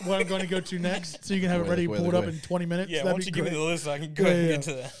guess what I'm going to go to next, so you can have it Wait, ready wait, pulled wait. up in 20 minutes. Yeah, that'd once be you give me great. the list, I can go Yeah, ahead and yeah. get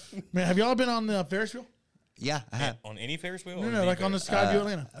to that. Man, have y'all been on the Ferris wheel? Yeah, I have. On any Ferris wheel? No, or no, the like on the Ferris? Skyview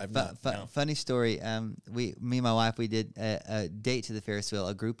Atlanta. I've not. No. Funny story. Me and my wife, we did a date to the Ferris wheel,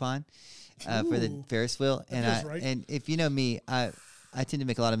 a Groupon for the Ooh. Ferris wheel, and feels right. and if you know me, I tend to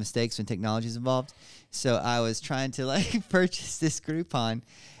make a lot of mistakes when technology is involved. So I was trying to like purchase this Groupon,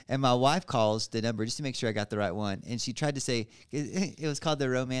 and my wife calls the number just to make sure I got the right one, and she tried to say it was called the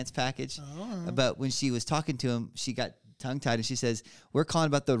romance package, but when she was talking to him, she got tongue-tied and she says, "We're calling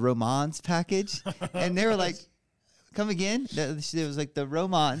about the romance package," and they were like, "Come again?" It was like the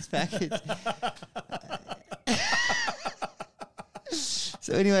romance package.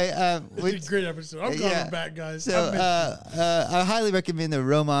 So anyway, It's a great episode. I'm yeah. going back, guys. so I've missed I highly recommend the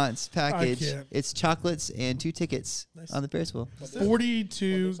romance package. can't. It's chocolates and 2 tickets on the Ferris wheel.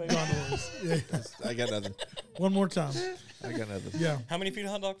 42 gondolas. Yeah. I got nothing. One more time. I got nothing. Yeah. How many feet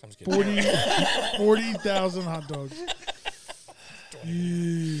of hot dogs? I'm just kidding. 40,000 hot dogs.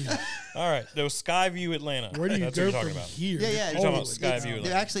 Yeah. All right, there was Skyview Atlanta. Where do you That's go what you're from talking about. here? Yeah, yeah. You're talking about it's- Skyview it's- Atlanta.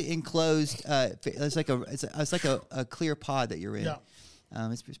 They're actually enclosed. It's like a clear pod that you're in. Yeah.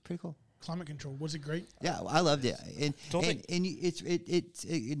 It's pretty cool. Climate control. Was it great? Yeah, I loved it, and Don't and, think- and you- it's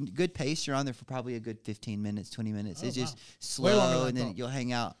in good pace. You're on there for probably a good 15 minutes, 20 minutes. Oh, It's just wow. Way longer slow, than I and then thought. you'll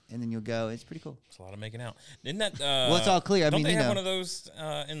hang out, and then you'll go. It's pretty cool. It's a lot of making out. Isn't that? Well, it's all clear. I don't mean, they you have know. one of those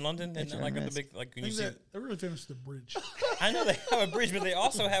in London? Isn't that like HRMS. the big like when I you think see? they're really famous for the bridge. I know they have a bridge, but they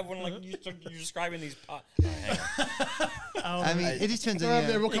also have one like you're describing these. Hang on. I mean, it just depends Well,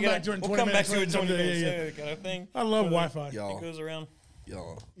 on you. we'll come back to it in 20 minutes. We'll come back to it in 20 Yeah, yeah, minutes. Kind of thing. I love Wi-Fi. Y'all, It goes around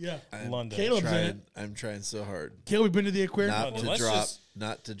y'all. Yeah. I'm London. Caleb's in it. I'm trying so hard Caleb, we've been to the aquarium. not Well, to let's drop just-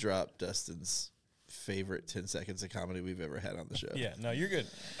 not to drop Dustin's favorite 10 seconds of comedy we've ever had on the show. Yeah, no, you're good.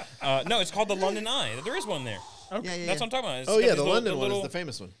 No, it's called the London Eye. There is one there. Yeah, yeah, That's yeah. what I'm talking about. It's Oh got yeah, these the little- London one little- is the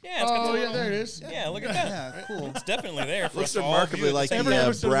famous one. Yeah, it's got Oh, the yeah, little- there it is. Yeah, look at that. Yeah, cool. It's definitely there for Looks us to all remarkably view at the like same Every the time.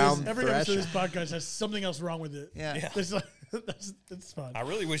 episode, brown of this, every episode of thrasher. this podcast has something else wrong with it. Yeah. Yeah. It's like, it's fun. I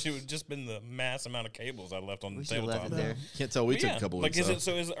really wish it would just been the mass amount of cables I left on We the should have left tabletop. it there. Can't tell we But took yeah, a couple like weeks is off.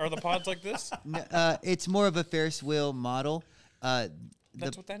 it? So are the pods like this? It's more of a Ferris wheel model.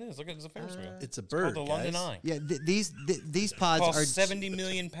 That's what that is. Look at it's a Ferris wheel. It's a It's called bird, the London guys. Eye. Yeah, these pods Costs are 70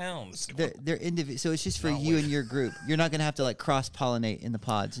 million pounds. They're individual, so it's just for Not you weird. and your group. You're not gonna have to like cross pollinate in the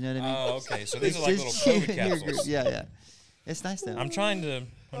pods. You know what I mean? Oh, okay. So these It's are like little just you COVID and your group. capsules. Yeah, yeah. It's nice though. I'm trying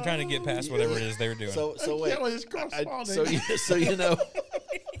to get past whatever it is they're doing. So I wait. can't with this cross-pollinate.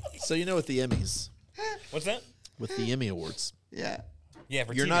 So you know with the Emmys, What's that? with the Emmy Awards, yeah. Yeah,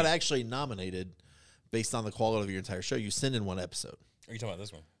 for you're TV. not actually nominated based on the quality of your entire show. You send in one episode. Are you talking about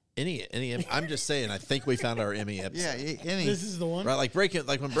this one? Any I'm just saying. I think we found our Emmy episode. Yeah, Emmy. This is the one. Right, like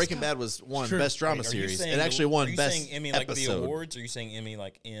when Breaking Bad was won True. best drama Wait, are you series, saying it actually the- won Are you best saying Emmy like the episode. awards, or are you saying Emmy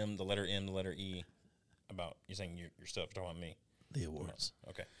like the letter M, the letter E? About you saying your stuff? You're talking about me? The awards.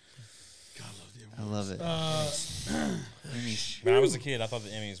 Okay. I love it. Emmys. When I was a kid, I thought the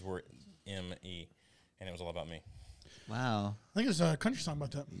Emmys were M-E, and it was all about me. Wow. I think it's a country song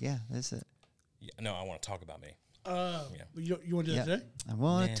about that. Yeah, that's it. Yeah, no, I want to talk about me. But you want to do Yeah. that today? I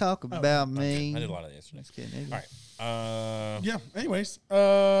want to Yeah. talk about me. I did a lot of that yesterday. Just kidding. All right. Yeah. Anyways,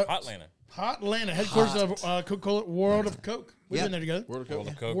 Hotlanta. Hot Atlanta, headquarters of Coca-Cola World of Coke. We've Yeah. been there together. World of World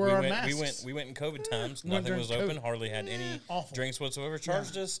Coke. of Coke. Wore We our went, masks. we went in COVID times. We went Nothing was during open. COVID. Hardly had any Awful. drinks whatsoever.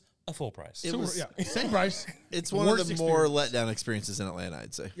 Charged us a full price. It was- Yeah, same price. It's one of Worst the more experience. letdown experiences in Atlanta,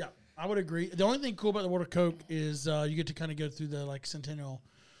 I'd say. Yeah, I would agree. The only thing cool about the World of Coke is you get to kind of go through the like Centennial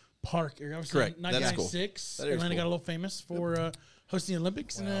Park area. Obviously, Correct. That's cool. 1996, That area's Atlanta got a cool. little famous for hosting the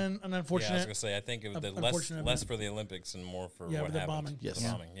Olympics, and then an Yeah, I was unfortunate. gonna say. I think it was the Unfortunate less event. for the Olympics and more for Yeah, what with the happened. bombing. Yes. The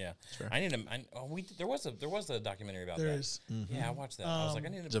Yeah. bombing. Yeah. right. I need to. There was a documentary about There that. is. Yeah, I watched that. I was like, I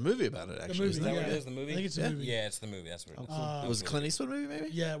need There's to. a movie about it, actually. movie, isn't Is that there? what yeah. it is? The movie? I think it's a movie. Yeah, it's the movie. That's what it is. It was a Clint Eastwood movie, maybe?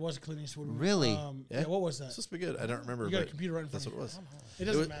 Yeah, it was a Clint Eastwood. movie. Really? Yeah. What was that? It's supposed to be good. I don't remember. You got a but computer right in front That's of what it you. was. It It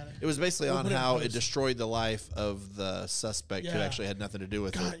doesn't was, matter. it was basically We'll on put it in how it post. destroyed the life of the suspect who Yeah. actually had nothing to do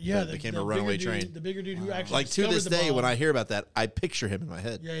with God, it. yeah, but became the a runaway bigger dude, train. The bigger dude who actually Like to discovered this the day, when bomb. I hear about that, I picture him in my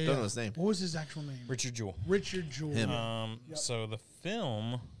head. Yeah, yeah. Don't know his name. What was his actual name? Richard Jewell. Richard Jewell. Him. So the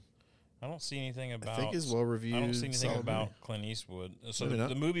film, I don't see anything about. think is well-reviewed, I don't see anything solid about movie. Clint Eastwood. So Maybe the, not.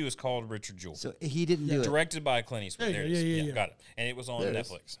 the movie was called Richard Jewell. So he didn't do it. Directed by Clint Eastwood. There There you it go. is. Yeah, yeah. Got it. And it was on There it is.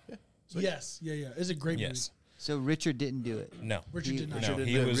 Netflix. Yes, yeah. It's a great Yes. So Richard didn't do it. No. movie. Richard did not. No. didn't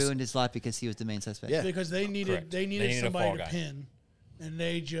He do it. was. Ruined his life because he was the main suspect. Yeah. Because they needed Correct. they They needed needed a somebody fall to guy. pin, and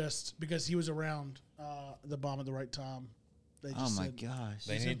they just because he was around the bomb at the right time, They Oh just my said, gosh.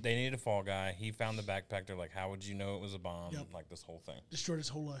 They needed a fall guy. He found the backpack. They're like, how would you know it was a bomb? Yep. Like this whole thing. destroyed his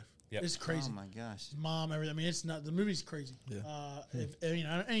whole life. Yep. It's crazy. Oh my gosh. His mom, everything. I mean, it's not. The movie's crazy. Yeah.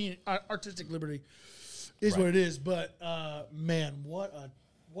 Artistic liberty is what it is. But man, what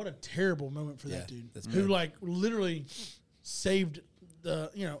a terrible moment for that Yeah, dude that's who bad. like literally saved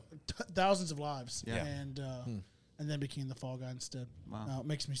the thousands of lives. Yeah. And then became the fall guy instead. Wow. It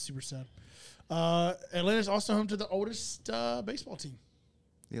makes me super sad. Atlanta's also home to the oldest baseball team.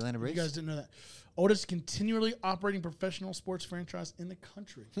 The Atlanta You Braves. guys didn't know that. Oldest continually operating professional sports franchise in the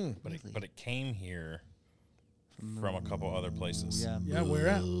country. But it came here from a couple other places. Yeah. Yeah, where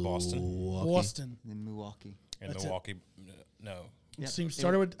at? Boston Boston. In Milwaukee. and That's it. Milwaukee. No. The Yeah. team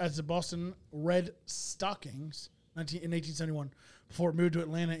started as the Boston Red Stockings in 1871 before it moved to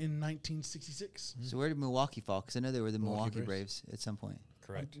Atlanta in 1966. So where did Milwaukee fall? Because I know they were the Milwaukee Milwaukee Braves at some point.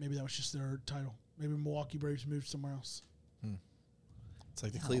 Correct. Maybe that was just their title. Maybe Milwaukee Braves moved somewhere else. It's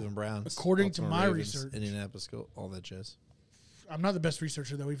like the Cleveland Browns. According to Baltimore my Ravens, research. Indianapolis, all that jazz. I'm not the best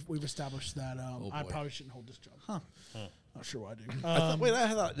researcher, though. We've established that. I boy. probably shouldn't hold this job. Huh. Not sure why I do. I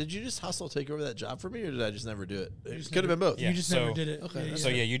thought, did you just hustle take over that job for me, or did I just never do it? It just could have been both. Yeah. You just so- never did it. Okay, So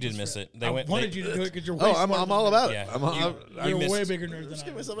yeah, you did miss it. They I went. wanted they- you to do it because you're way Oh, I'm smarter all than me. about it. Yeah. I'm You're a missed- way bigger nerd than just I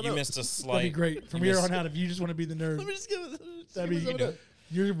give am. myself a You note. missed a That'd slight. be great. From you here missed- on out, if you just want to be the nerd, Let me just give it. that'd be, myself a note.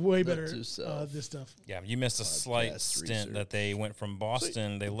 you're way better to self. this stuff. Yeah, you missed a slight Podcast stint research. that they went from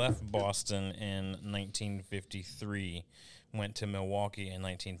Boston. They left Boston in 1953, went to Milwaukee in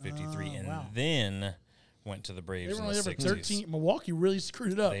 1953, and wow. then went to the They Braves were in only the there for 60s. 13. Milwaukee really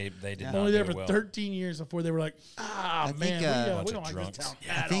screwed it up. They did Yeah. not Only there do for well. 13 years before they were like, I man, think, we bunch don't of like drunks. this town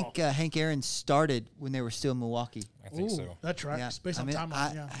I at think all. Hank Aaron started when they were still in Milwaukee. I think Ooh, so. that tracks. Yeah. Based I on mean,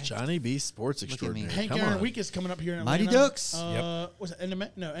 timeline, yeah. Johnny B. Sports at me. Extraordinary. Hank Come Aaron on. Week is coming up here in Mighty Atlanta. Ducks. Was it end of May?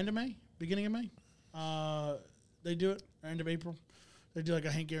 No, end of May? Beginning of May? They do it, or end of April. They do like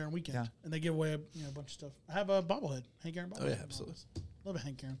a Hank Aaron weekend, Yeah. and they give away a bunch of stuff. I have a bobblehead, Hank Aaron bobblehead. Oh, yeah, and all absolutely. this. Love a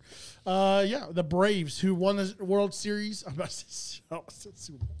Hank Aaron. Yeah, the Braves who won the World Series. I'm about to say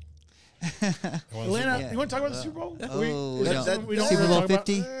Super Bowl. Atlanta, Yeah. you want to talk about the Super Bowl? Oh, we we don't, don't- we don't Super really Bowl talk about-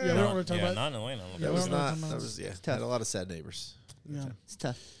 50? Yeah, we don't really talk yeah, about. not in Atlanta. Yeah, That we was don't know not. what That I'm was tough. had a lot of sad neighbors. Yeah. It's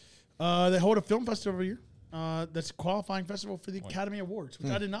tough. They hold a film festival every year. That's a qualifying festival for the Academy Awards,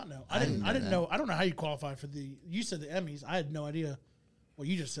 which I did not know. I didn't know. I don't know how you qualify for the. You said the Emmys. I had no idea. What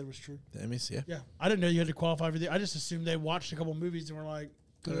you just said was true. The Emmys, yeah. Yeah, I didn't know you had to qualify for the. I just assumed they watched a couple movies and were like,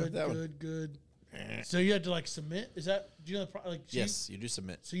 good, that one. good. So you had to like submit. Is that? Do you know the like? Yes, you do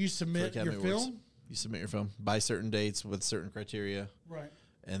submit. So you for submit your Academy Awards. film, You submit your film by certain dates with certain criteria. right?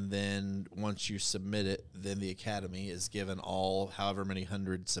 And then once you submit it, then the Academy is given however many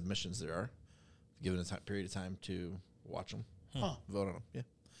hundred submissions there are, given a period of time to watch them, Huh? vote on them. Yeah.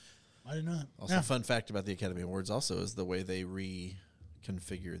 I didn't know that. Also, Yeah. fun fact about the Academy Awards also is the way they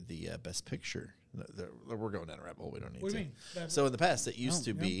reconfigured the Best Picture. We're going down a rabbit hole. We don't need What do to. you mean? Best- So in the past, it used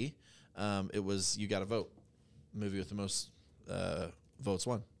to yeah. be, it was you got to vote. Movie with the most votes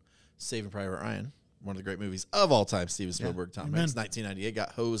won. Saving Private Ryan, one of the great movies of all time. Steven Spielberg, Tom Amen. Hanks, 1998,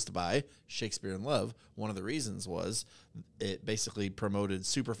 got hosed by Shakespeare in Love. One of the reasons was it basically promoted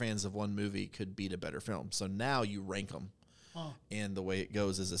super fans of one movie could beat a better film. So now you rank them. Huh. And the way it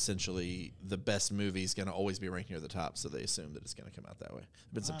goes is essentially the best movie is going to always be ranked near the top, so they assume that it's going to come out that way.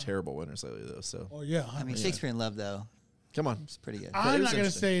 There've been some terrible winners lately, though. So Oh yeah. I mean, Shakespeare in Love, though, come on, it's pretty good. I'm It not was gonna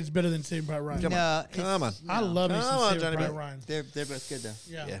interesting. say it's better than Saving Private Ryan. Come on. No, Come on. it's- I love me Come some on, Saving Johnny Private B. Ryan. They're both good, though.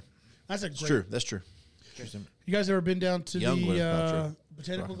 Yeah. Yeah, That's a it's great. true. That's true. You guys ever been down to Young Gwyneth the Paltrow.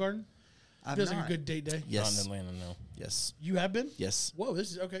 Botanical Garden? I've Feels like not. a good date day. Not Yes. in Atlanta, no. Yes. You have been? Yes. Whoa,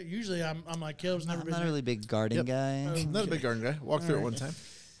 this is okay. Usually I'm like Caleb's never I'm been not a there. really big garden Yep. guy. Oh. Not a big garden guy. Walked through it one time.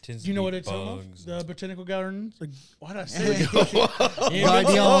 Tends Do you to know be what it's home bugs of? The Botanical Garden? Like, why did I say and- that? Yeah,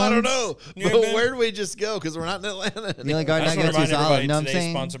 Guardians. Oh, I don't know. You But been? where do we just go? Because we're not in Atlanta. The only garden I I just go want to to is remind Olive. everybody Know what I'm today's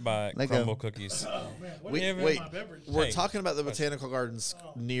saying? sponsored by Like a- Crumble Cookies. What Wait, do you have wait. in my beverage? We're Hey. talking about the botanical gardens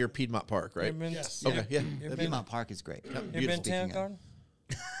near Piedmont Park, right? You been, Yes. Okay, yeah. You been, Piedmont Park is great. you been Beautiful. Town Speaking Garden?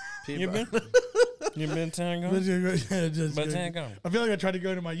 You Piedmont. been? You been Town Let's Garden? go- yeah, just go. Botanic Garden. I feel like I tried to go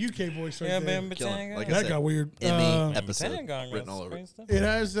into my UK voice right Yeah, there. been Killing. Botanic Like Garden. I That said, got weird. Emmy episode Botanic Garden written got all some over great it. stuff. It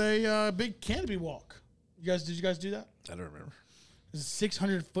has a big canopy walk. Did you guys do that? I don't remember. It's a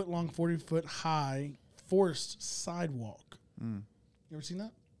 600-foot long, 40-foot high forest sidewalk. You ever seen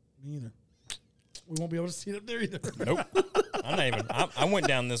that? Me either. We won't be able to see it up there either. Nope. I'm not even. I went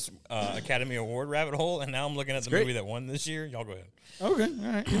down this Academy Award rabbit hole, and now I'm looking at the great. movie that won this year. Y'all go ahead. Okay,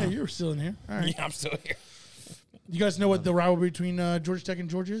 all right. Yeah, you're still in here. All right. Yeah, I'm still here. You guys know what the rivalry between Georgia Tech and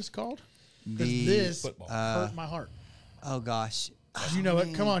Georgia is called? Because The this Football. hurt my heart. Oh gosh, You know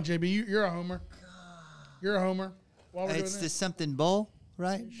it. Come on, JB. You're a homer. You're a homer. while we're It's doing the this? something bowl,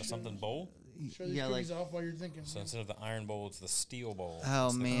 right? The something bowl. Show these Yeah, like cookies off while you're thinking. So instead of the iron bowl, it's the steel bowl. oh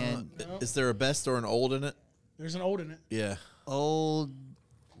It's the- man, Is there a best or an old in it? There's an old in it. Yeah. old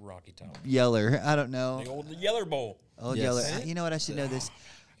Rocky Top. Yeller. I don't know. The old Yeller Bowl. Old Yes. Yeller. You know what? I should know this.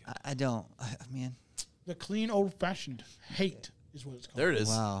 I don't. Man, The clean old fashioned hate is what it's called. There it is.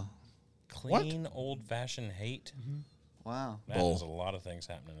 wow, Clean old fashioned hate. wow. That Bowl. is a lot of things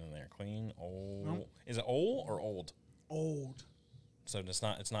happening in there. Clean old. Is it old or old? Old, So it's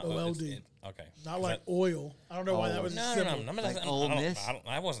not. It's not. OLD. Okay. not Is like that- oil. I don't know why that was No, no, simple. no. I'm not Like saying, Ole I, don't, Miss?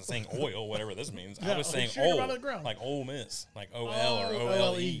 I wasn't saying oil, whatever this means. Yeah, I was oh, saying shoot 'em old, out of the ground. like Ole Miss, like O-L or Oh,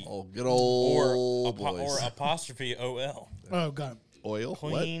 O-L-E. Oh, good Or, old or boys. apostrophe O-L. Oh, got it. Oil.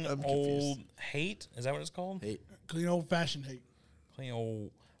 Clean what? I'm old confused. hate? Is that what it's called? Hate. Clean old fashioned hate. Clean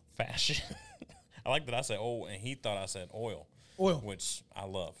old fashion. I like that I said old, and he thought I said oil, Oil. which I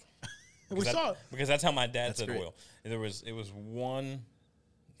love. And we Because saw that- it. because that's how my dad said great. oil. It was one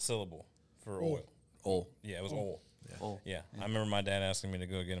syllable for Oil. oil. Old. Yeah, it was oil. Oh, Yeah, I remember my dad asking me to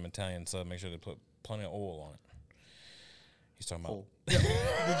go get him Italian sub, make sure they put plenty of oil on it. He's talking about. Did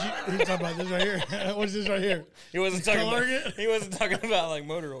you? He's talking about this right here. What's this right here? He wasn't talking about. Coloring it? He wasn't talking about like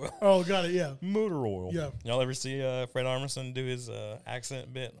motor oil. Oh, got it. Yeah. Motor oil. Yeah. Y'all ever see Fred Armisen do his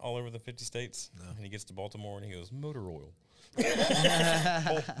accent bit all over the 50 states? No. And he gets to Baltimore and he goes, motor oil.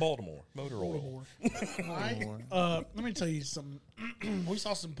 Baltimore, motor oil. Let me tell you something. We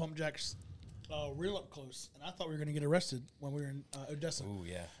saw some pump jacks real up close, and I thought we were going to get arrested when we were in Odessa. Ooh,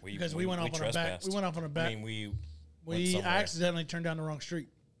 yeah. Because we went off on a back. trespassed. We went off on a back. I mean, we went We somewhere. accidentally turned down the wrong street,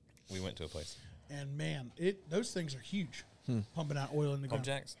 We went to a place. and man, those things are huge, pumping out oil in the Pump ground.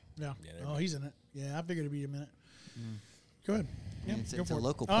 jacks? Yeah. Yeah, they're Oh, he's in it. Yeah, I figured it'd be a minute. Go ahead. Yeah, It's- go it's for a it.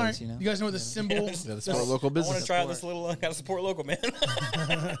 local All place, right. you know? You guys know what the symbol? Got to the- support local I want business. to try this little, gotta support local, man.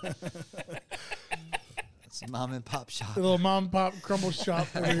 It's a mom and pop shop. The little mom and pop crumble shop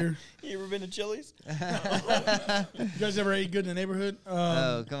over here. You ever been to Chili's? You guys ever ate good in the neighborhood?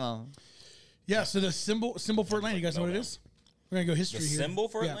 Oh, come on. Yeah. So the symbol for Atlanta. You guys know what it is? We're gonna go history The here. symbol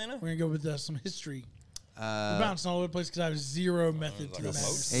for Yeah, Atlanta? We're gonna go with some history. We're Uh, bouncing all over the place because I have zero method like to the a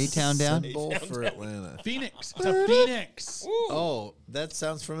madness. A-Town down. Symbol for Atlanta. Phoenix. It's a phoenix. Oh, that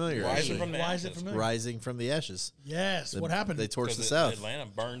sounds familiar. Rising actually. from the Why is it ashes. familiar? Rising from the ashes. Yes. The- What happened? They torched the Because South. Atlanta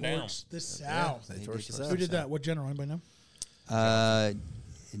burned down. Torched the South. They They torched did the torch South. Who did that? What general? Anybody know?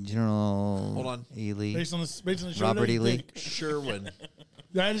 General. Hold on. Based Ely. on the show Robert today, you E. Lee. think? Sherwin.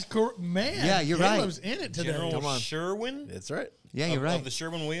 That is correct. Man. Yeah, you're right. Caleb's in it today. General Come on. Sherwin? That's right. Yeah, you're Of right. the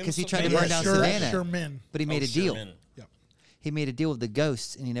Sherwin Williams? 'Cause he tried to family? burn down Sher- Savannah. Sherman. But he made a deal. Sherman. Yeah. He made a deal with the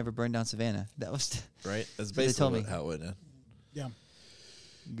ghosts, and he never burned down Savannah. That was Right? That's So they basically told me. how it went down. Yeah.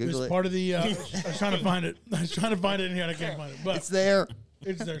 It Google was it. part of the. I was trying to find it. I was trying to find it in here, and I can't find it. But It's there.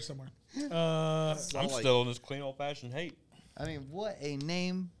 it's there somewhere. I'm like- still in this clean old fashioned hate. I mean, what a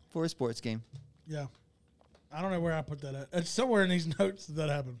name for a sports game. Yeah. I don't know where I put that at. It's somewhere in these notes that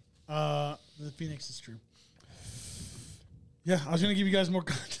happened. The Phoenix is true. Yeah, I was gonna give you guys more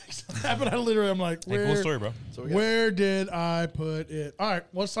context on that, but I'm like, Hey, cool story, bro. So we got where did I put it? All right,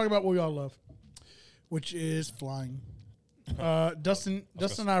 let's talk about what we all love, which is flying. Dustin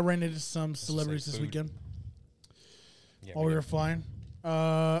and I ran into some celebrities this food. weekend Yeah, while we were flying,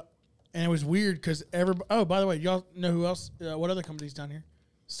 and it was weird because everybody. Oh, by the way, y'all know who else? What other companies down here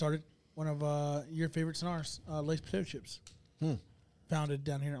started one of your favorites and ours? Lay's Potato Chips, founded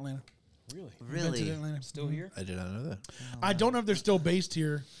down here in Atlanta. Really? Invented in Really? Atlanta. Still here? I did not know that. I don't know if they're still based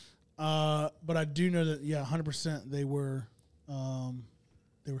here, but I do know that 100% they were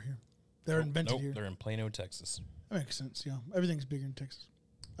here. They're invented Nope, here. they're in Plano, Texas. That makes sense. Yeah, everything's bigger in Texas.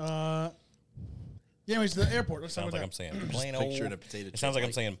 Yeah, anyways, the airport. Let's talk Sounds about like I'm that. saying plain old. picturing a potato It sounds chip like I'm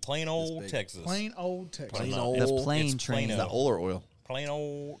like saying plain old big. Texas. Plain old Texas. Plain not. old. The plane It's train. Plano. The Oler oil. Plain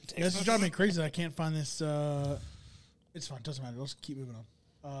old Yeah, this Texas. is driving me crazy that I can't find this. It's fine. Doesn't matter. Let's keep moving on.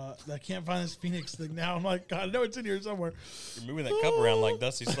 I can't find this Phoenix thing now. I'm like, God, I know it's in here somewhere. You're moving that cup around like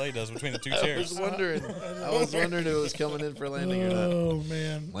Dusty Slay does between the two I chairs. was wondering. I was wondering if it was coming in for landing or not. Oh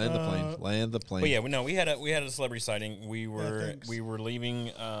man. Land the plane. Land the plane. But yeah, we had a celebrity sighting. We were thanks. leaving.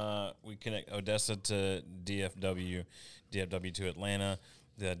 We connect Odessa to DFW to Atlanta.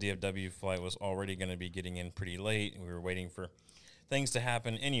 The DFW flight was already going to be getting in pretty late. We were waiting for things to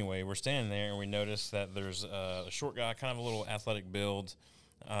happen. Anyway, we're standing there and we noticed that there's a short guy, kind of a little athletic build.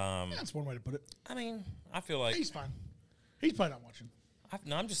 That's one way to put it. I mean, I feel like He's fine. He's probably not watching.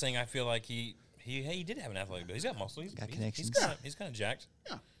 I'm just saying. I feel like he did have an athletic build. He's got muscle. He's connections. He's kind of jacked.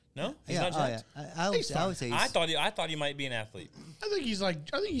 Yeah. No, he's Yeah, not oh, jacked. yeah. I would He's fine. say I thought he might be an athlete. I think he's like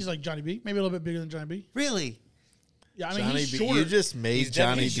Johnny B. Maybe a little bit bigger than Johnny B. really. Yeah, I mean, Johnny he's B, shorter. you just made He's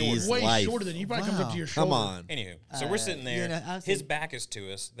Johnny definitely B's way life. shorter than you. Probably comes up to your shoulder. Come on. Anywho, so we're sitting there. you know, I was his thinking- back is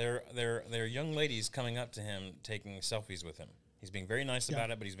to us. There are young ladies coming up to him, taking selfies with him. He's being very nice about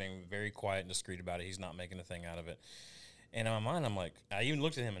it, but he's being very quiet and discreet about it. He's not making a thing out of it. And in my mind, I'm like, I even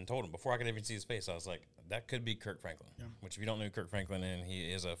looked at him and told him before I could even see his face. I was like, that could be Kirk Franklin. Which, if you don't know Kirk Franklin, and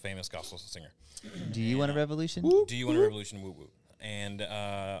he is a famous gospel singer. Do you want a revolution? Do you want a revolution? Woo woo. And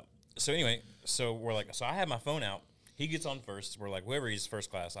so anyway, so we're like, so I have my phone out. He gets on first. We're like, whoever he's first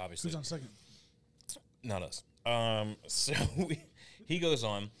class, obviously. Who's on second? Not us. So he goes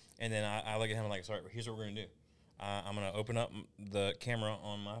on, and then I look at him and like, sorry, here's what we're gonna do. I'm gonna open up the camera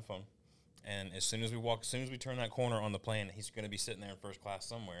on my phone, and as soon as we turn that corner on the plane, he's gonna be sitting there in first class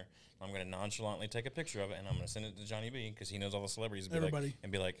somewhere. I'm gonna nonchalantly take a picture of it, and I'm gonna send it to Johnny B because he knows all the celebrities. Everybody.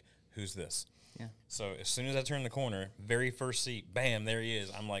 And be like, who's this? Yeah. So as soon as I turn the corner, very first seat, bam, there he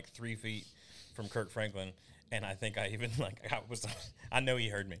is. I'm like 3 feet from Kirk Franklin. And I think I even I know he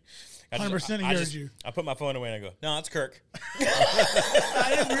heard me. 100% he heard you. I put my phone away and I go, no, it's Kirk.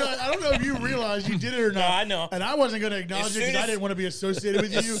 I didn't realize. I don't know if you realized you did it or not. I know. And I wasn't going to acknowledge As it soon because I as- didn't want to be associated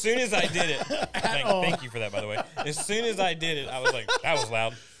with you. As soon as I did it, thank you for that, by the way. As soon as I did it, I was like, that was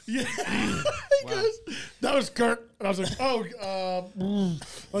loud. Yeah. He goes, that was Kirk. And I was like,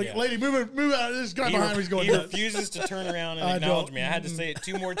 Yeah. lady, move out. This guy behind me is going he nuts. refuses to turn around and I acknowledge don't- me. I had to say it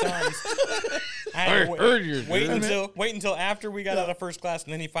 2 more times. I had to heard you, wait dude. until after we got out of first class,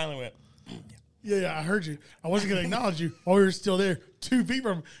 and then he finally went, Yeah, I heard you. I wasn't going to acknowledge you while we were still there, 2 feet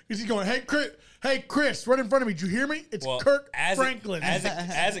from him. Because he's going, hey, Chris, right in front of me. Did you hear me? It's well, Kirk as Franklin. As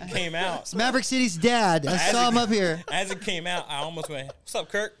it came out, It's Maverick City's dad. I saw him up here. As it came out, I almost went, "What's up,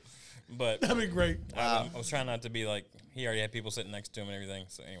 Kirk?" But That'd be great. I was trying not to be like he already had people sitting next to him and everything.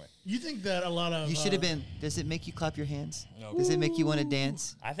 So anyway, You think that a lot of You should have been. Does it make you clap your hands? No. Does it make you want to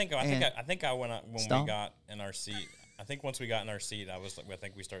dance? I think I went out when Stomp. we got in our seat. I think once we got in our seat, I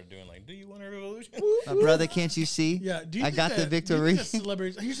think we started doing like, "Do you want a revolution?" My brother, can't you see? Yeah, do you I think got that, the do victory. you think that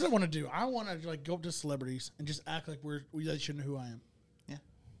celebrities. Here's what I want to do. I want to like go up to celebrities and just act like they should know who I am. Yeah.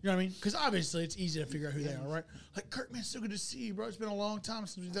 You know what I mean? Because obviously it's easy to figure out who they are, right? Like Kirk, man, so good to see you, bro. It's been a long time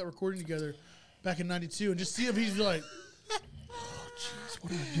since we did that recording together back in '92, and just see if he's like, oh, jeez,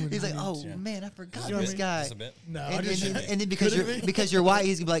 what am I doing? He's like, in oh 92?" man, I forgot You know what I this mean? guy. Just a bit. No, I And, just and then Could it be? because you're white,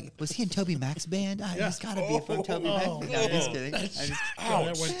 he's gonna be like, was he in Toby Mac's band? Ah, Yeah. He's got to be from Toby Mac's Oh, band. No, I'm just kidding. I'm just, Oh,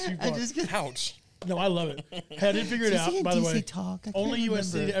 that went too far. I'm just kidding. Ouch. No, I love it. Hey, I didn't figure it Was he out, in by the DC way. Talk? I Only can't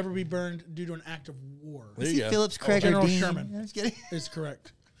USC remember. to ever be burned due to an act of war There Was you he go. Phillips Craig General or Dean? Sherman. I'm just kidding. Is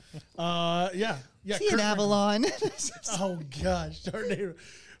correct. Yeah. Is he in Kirk Franklin. Avalon? Oh gosh, darn.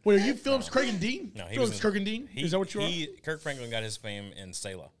 Wait, are you Phillips, Craig, and Dean? No, he Phillips, was in- Craig, and Dean. Is that what you are? Kirk Franklin got his fame in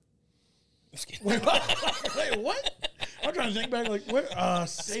Selah. Just kidding. Wait, what? I'm trying to think back. Like, what? He's one of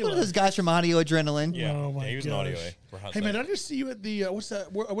Sailor. those guys from Audio Adrenaline. Yeah, Oh my he was an audio. gosh. For hot Hey man, second. did I just see you at the what's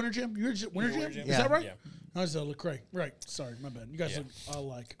that? Winter Gym? You were at Winter Gym? Gym? Is Yeah. that right? Yeah. I was Lecrae. Right. Sorry, my bad. You guys Yeah. look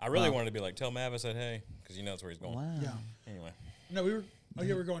alike. I really wanted to be like, tell Mav I said hey, because you know that's where he's going. Wow. Yeah. Anyway, No, we were. Oh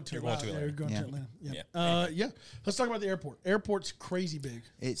yeah, we're going to You're going Atlanta. to Yeah, we're Atlanta. going Yeah. to Atlanta. Yeah. Yeah. Yeah. Let's talk about the airport. Airport's crazy big.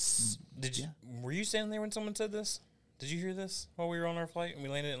 It's did you? Were you standing there when someone said this? Did you hear this while we were on our flight and we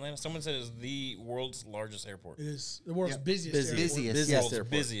landed in Atlanta? Someone said it's the world's largest airport. It is the world's Yeah. busiest. Busiest. airport. Busiest. Busiest Yeah. World's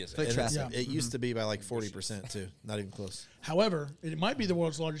airport. busiest. Foot And traffic. it's- Yeah. It used to be by like 40% too. Not even close. However, it might be the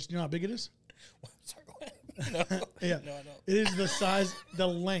world's largest. You know how big it is? Sorry, go ahead. No. Yeah. No, I don't. It is the size, the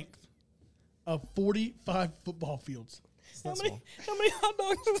length of 45 football fields. How many hot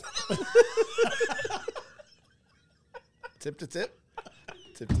dogs is that? Tip to tip.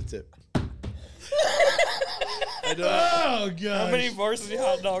 Tip to tip. Oh god! How many varsity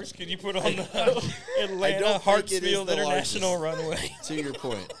hot dogs can you put on the Atlanta don't think it is Hartsfield the International largest. Runway? To your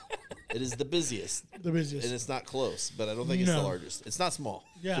point, it is the busiest, The busiest. and it's not close, but I don't think it's the No. largest. It's not small.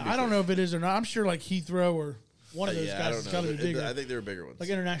 Yeah, I don't know if it is or not. I'm sure like Heathrow or one of those Yeah, I guys don't has know. got to be But bigger. I think there are bigger ones. Like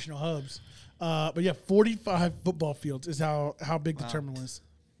international hubs. But yeah, 45 football fields is how big the terminal is,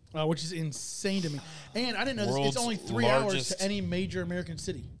 which is insane to me. And I didn't know this. It's World's only 3 hours largest- to any major American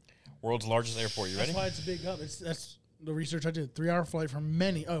city. World's largest airport. You That's ready? why it's a big hub. That's the research I did. 3-hour flight from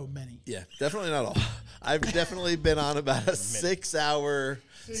many. Yeah, definitely not all. I've definitely been on about a 6-hour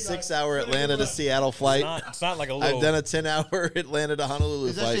Atlanta to Seattle flight. It's not like a little. I've done a 10-hour Atlanta to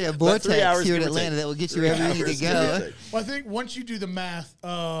Honolulu There's flight. actually a About 3 vortex hours, here in give or take. Atlanta that will get you 3 wherever you need to hours, give or go. take. Well, I think once you do the math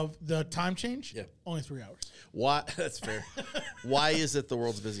of the time change, Yeah. only 3 hours. Why? That's fair. Why is it the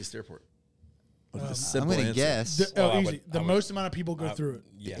world's busiest airport? Like the I'm simple going to answer. guess. Well, I easy. would- the I would- most amount of people go through it.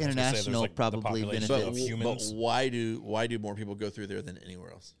 Yeah, I was gonna say, there's, International like, the probably population benefits. of But humans. why do more people go through there than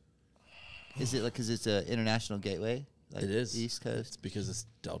anywhere else? Is it because it's an international gateway? Like It is. East It's Coast. because it's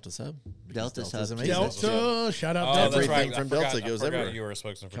Delta's hub. Because Delta's Delta's hub. amazing. Delta, shout out Oh, Delta. that's right. Everything from Delta goes I forgot everywhere. you were a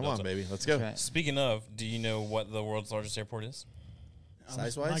spokesman for Come Delta. on, baby. Let's go. Right. Speaking of, do you know what the world's largest airport is?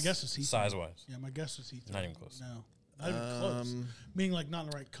 Size-wise? My guess was Heathrow. Size-wise. Yeah, my guess was Heathrow. Not even close. No, not even close. Meaning like not in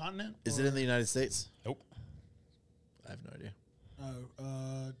the right continent. Is it in the United States? Nope. I have no idea.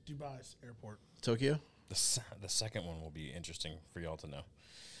 Dubai's airport? Tokyo? The second one will be interesting for y'all to know.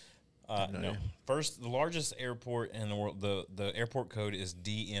 no No. idea. First, the largest airport in the world, the airport code is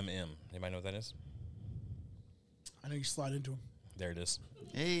DMM. Anybody know what that is? I know you slide into them. There it is.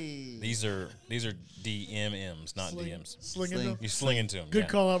 Hey. These are DMMs, not DMs. Sling Sling. into them. You sling into them. Good yeah.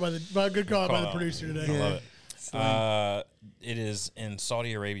 call out by the good call out by the out. producer I today. love it. It is in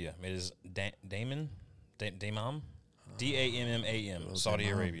Saudi Arabia. It is Dammam, Dammam, Dammam, Saudi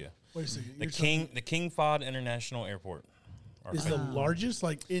Arabia. Wait a second. The You're the King Fahd International Airport. is the largest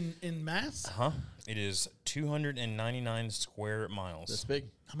like in mass. Huh? It is 299 square miles. That's big.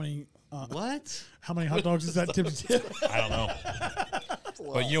 How many? What? How many hot dogs is that tip? I don't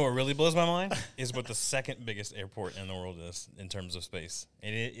know. But you know what really blows my mind is what the second biggest airport in the world is in terms of space.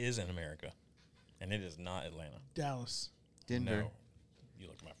 And it is in America. And it is not Atlanta. Dallas. Denver. No. You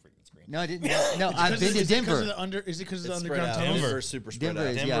look at my freaking screen. No, I didn't. No, I've been to Is it 'cause of Denver. the under? Is it because of the It's spread underground out. tunnels? Denver. Denver's super spread Denver out.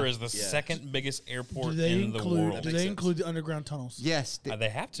 is- Denver yeah. is the Yeah. second biggest Do airport they in the include? world. Do they include the underground tunnels? Yes. They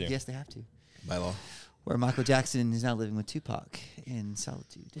have to. Yes, they have to. By law. Where Michael Jackson is now living with Tupac in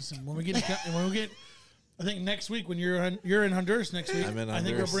solitude. Listen, when we get, I think next week when you're in Honduras next week, I'm in I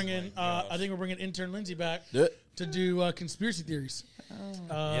think we're Honduras. bringing intern Lindsay back Do it. to do conspiracy theories.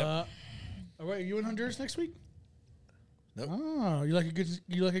 All right, are you in Honduras next week? Nope. Oh, you like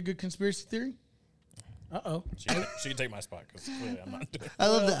a good conspiracy theory? She can take my spot because clearly I'm not doing it. I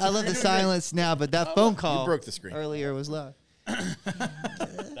love the silence now, but that phone call broke the screen. earlier was loud.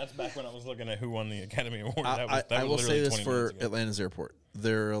 That's back when I was looking at who won the Academy Award. I That will was say literally this 20 for minutes ago. Atlanta's airport.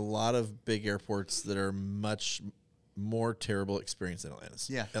 There are a lot of big airports that are much more terrible experience than Atlanta's.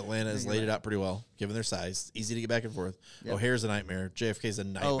 Yeah. Atlanta has You're laid right. it out pretty well, given their size. Easy to get back and forth. Yep. O'Hare's a nightmare. JFK's a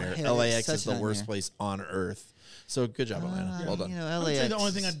nightmare. O'Hare is LAX such is a the worst nightmare. place on earth. So good job, Atlanta. Well done. You know, I would LAX. say the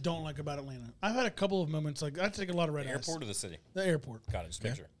only thing I don't like about Atlanta, I've had a couple of moments like I take a lot of red eyes. Airport or the city? The airport. Got it. Just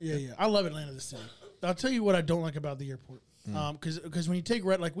make sure. Yeah. I love Atlanta, the city. I'll tell you what I don't like about the airport. Because when you take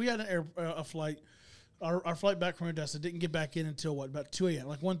red, like we had a flight, our flight back from Odessa didn't get back in until what, about 2 a.m.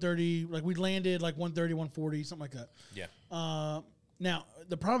 Like 1:30. Like we landed like 1:30, 1:40, something like that. Yeah. Now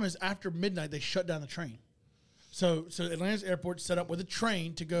the problem is after midnight they shut down the train. So Atlanta's airport set up with a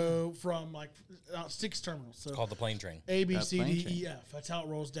train to go from like 6 terminals. So Called the plane train. A, B, C, plane D, train. E, F. That's how it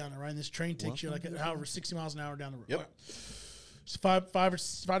rolls down there, right? And this train takes you like however 60 miles an hour down the road. Yep. Right. It's 5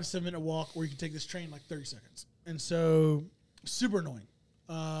 to 7 minute walk where you can take this train like 30 seconds. And so super annoying.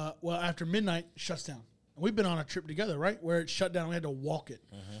 Well, after midnight, it shuts down. And we've been on a trip together, right? Where it shut down. We had to walk it.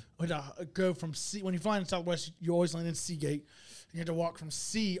 We had to go from C. When you fly in Southwest, you always land in Seagate. You had to walk from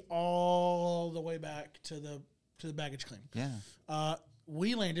C all the way back to the baggage claim. Yeah.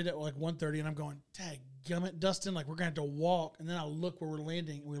 We landed at like 1:30, and I'm going, tag gummit, Dustin, like we're going to have to walk. And then I look where we're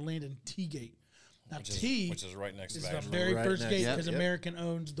landing, and we land in T-Gate. Now, Which is right next to is the the actual- very Right first next. gate Yep. because Yep. American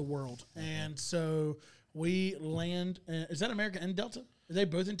owns the world. And so we land, is that American and Delta? Are they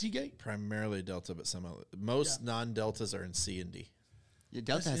both in T-Gate? Primarily Delta, but most non-Deltas are in C and D. Yeah,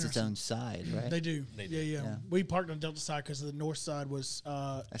 Delta That's has its own side, right? They do. They do. Yeah. Yeah. We parked on Delta side because the north side was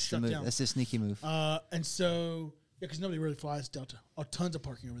That's the shut move. down. That's the sneaky move. And so, yeah, because nobody really flies Delta. Tons of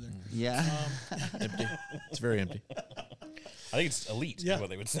parking over there. Yeah. Empty. It's very empty. I think it's elite, Yeah. is what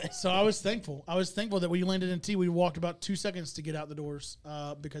they would say. So I was thankful. that we landed in T. We walked about 2 seconds to get out the doors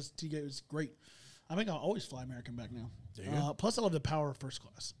because T-Gate was great. I think I'll always fly American back now. Plus, I love the power of first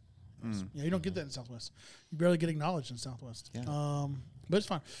class. Yeah, you don't get that in Southwest. You barely get acknowledged in Southwest. Yeah. But it's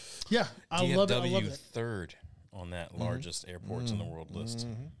fine. Yeah, I love it. I love DFW it. third on that largest airports in the world list.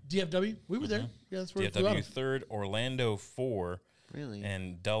 DFW, we were there. Yeah, that's where we flew out DFW of. third, Orlando 4, Really?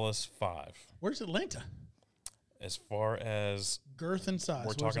 and Dulles 5. Where's Atlanta? As far as Girth and size. we're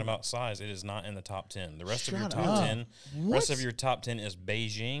Where's talking it? about size, it is not in the top 10. The rest of your Shut top up. 10, What? rest of your top 10 is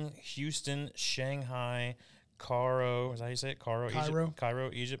Beijing, Houston, Shanghai, Cairo, is that how you say it? Cairo. Cairo,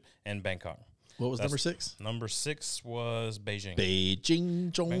 Egypt, and Bangkok. What was That's- number 6? Number 6 was Beijing.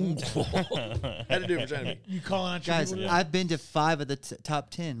 Beijing Zhong. Had to do it for China. You calling out your Guys, people? I've been to 5 of the top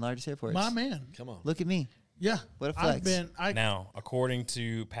 10 largest airports. My man. Come on. Look at me. Yeah. What a I've flex. been. Now, according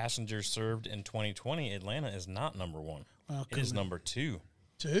to passengers served in 2020, Atlanta is not number 1. Well, It is COVID. number 2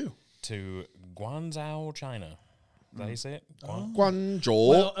 Two. to Guangzhou, China. Is that how you say it? Guangzhou,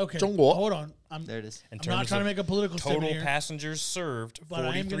 Well, okay. 中国. Hold on. There it is. In I'm not terms trying to of make a political statement total here, passengers served, but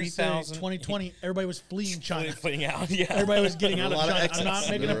I am going to say 43,000. 2020, everybody was fleeing China. Fleeing out, yeah. Everybody was getting out There of were a lot of China. I'm not exits.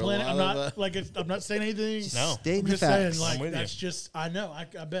 making a There were a plan. I'm lot not of, like I'm not saying anything. No. Stating I'm the just saying, facts. like, with you. that's just, I know,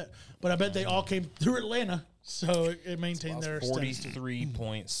 I bet. But I bet they all came through Atlanta, so it maintained their status.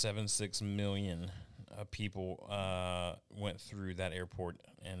 43.76 million people went through that airport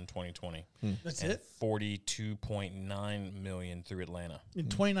in 2020. That's and it? 42.9 million through Atlanta. In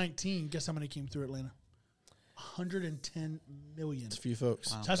 2019, guess how many came through Atlanta? 110 million. It's a few folks.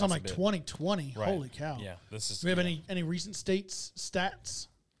 So that's on That's a like bit. 2020. Right. Holy cow. Yeah, this is. Do we have yeah. any recent states stats?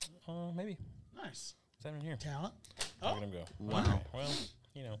 Maybe. Nice. Is that in here? Talent. Look Oh, at him go. Wow. Okay, well,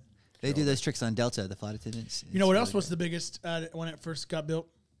 you know. They do those tricks on Delta, the flight attendants. you know what It's else really was the biggest when it first got built?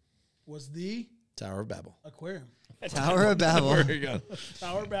 Was the Tower of Babel. aquarium. great. Tower of Babel. Where you go?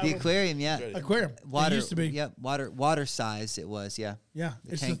 Tower The Babel. aquarium, yeah. Aquarium. Water It used to be. Yep, water size it was, yeah. Yeah.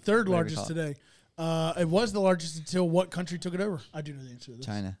 It's the tank, third whatever you largest call today. It was the largest until what country took it over? I do know the answer to this.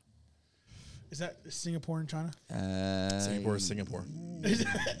 China. Is that Singapore and China? Singapore is Singapore. Is it?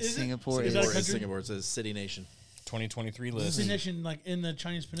 Singapore Is is, that a Singapore is country? Singapore. It's a city nation. 2023 Is list. this a nation like in the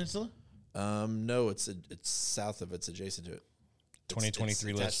Chinese peninsula? No, it's south of. It's adjacent to it.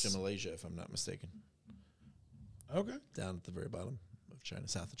 2023 it's attached list. to Malaysia, if I'm not mistaken. Okay. Down at the very bottom of China,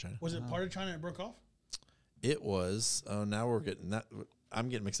 south of China. Was it part of China and it broke off? It was. Oh, now we're getting that. I'm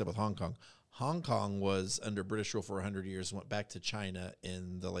getting mixed up with Hong Kong. Hong Kong was under British rule for 100 years, went back to China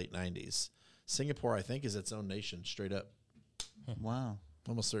in the late 90s. Singapore, I think, is its own nation, straight up. wow.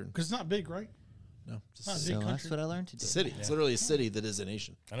 Almost certain. Because it's not big, right? No, it's Not a a city. big So that's country. what I learned It's today. a city. It's literally a city that is a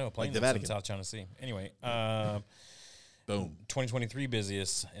nation. I know a plane the that's in Vatican. South China Sea. Anyway, Boom. 2023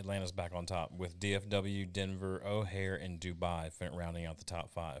 busiest, Atlanta's back on top with DFW, Denver, O'Hare, and Dubai rounding out the top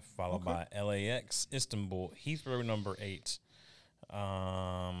 5, followed by LAX, Istanbul, Heathrow number 8,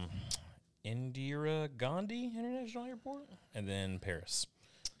 Indira Gandhi International Airport, and then Paris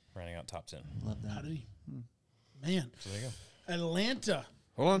rounding out top 10. Love How that. did he? Man. So there you go. Atlanta.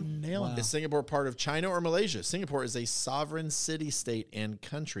 Hold on. Nailing Is Singapore part of China or Malaysia? Singapore is a sovereign city-state and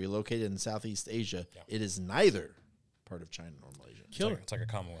country located in Southeast Asia. Yeah. It is neither part of China nor Malaysia. Killer. It's like a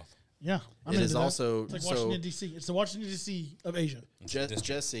Commonwealth. Yeah. I'm It into is that. also- It's like so- Washington, D.C. It's the Washington, D.C. of Asia.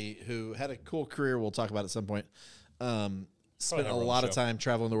 Jesse, who had a cool career we'll talk about at some point, spent a never on the lot of show. time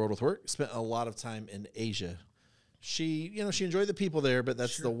traveling the world with work, spent a lot of time in Asia. She enjoyed the people there, but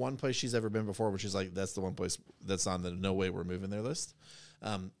that's the one place she's ever been before, which is like, that's the one place that's on the no way we're moving there list.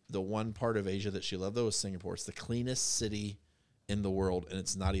 The one part of Asia that she loved, though, is Singapore. It's the cleanest city in the world, and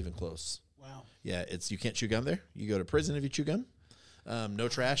it's not even close. Wow. Yeah, you can't chew gum there. You go to prison if you chew gum. No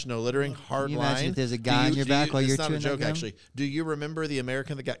trash, no littering, hard you line. imagine if there's a guy on your back while it's you're not chewing a that joke, gum? actually. Do you remember the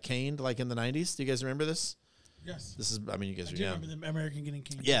American that got caned like in the 90s? Do you guys remember this? Yes. This is, I mean, you guys I are do young. remember the American getting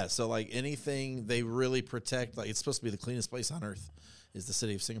king. Yeah, so like anything they really protect, like it's supposed to be the cleanest place on earth, is the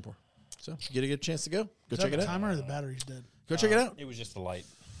city of Singapore. So if you get a good chance to go check it a out. timer or the battery's dead? Go check it out. It was just the light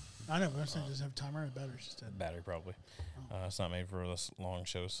I know, but I'm saying does it have a timer or the battery's just dead? battery, probably. It's not made for this long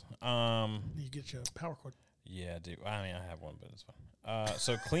shows. You get your power cord. Yeah, I do. I mean, I have one, but it's fine.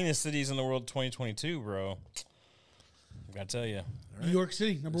 So, cleanest cities in the world 2022, bro. I gotta tell you, New York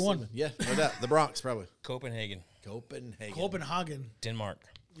City, number one. Yeah, no doubt. The Bronx, probably. Copenhagen, Copenhagen. Copenhagen. Denmark,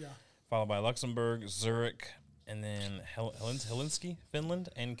 Yeah. followed by Luxembourg, Zurich, and then Helsinki, Finland,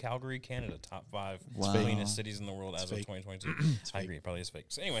 and Calgary, Canada. Top 5 Wow. cleanest cities in the world as of fake. 2022. I agree, it probably is fake.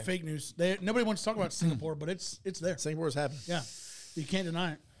 So anyway, Fake news. Nobody wants to talk about Singapore, but it's there. Singapore's happening. Yeah. You can't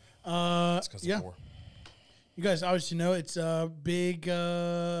deny it. it's because yeah. of war. You guys obviously know it's a big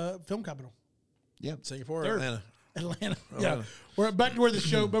film capital. Yep. Singapore or Third. Atlanta? Atlanta. Yeah. Atlanta. We're back to where the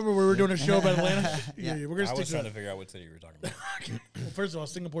show, remember we were doing a show about Atlanta? Yeah. We're going I to was stick trying to to figure out what city you were talking about. Well, first of all,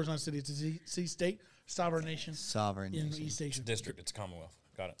 Singapore's not a city. It's a sea state, sovereign nation Sovereign. in nation. East Asia. District, it's Commonwealth.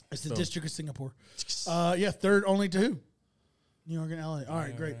 Got it. It's the District of Singapore. Yeah, third only to who? New York and LA. All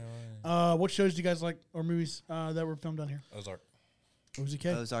right, great. What shows do you guys like or movies that were filmed down here? Ozark.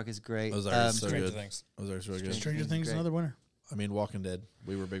 OZK. Ozark is great. Ozark is so Stranger good. Things. Ozark's really good. Stranger Things, Great. another winner. I mean, Walking Dead.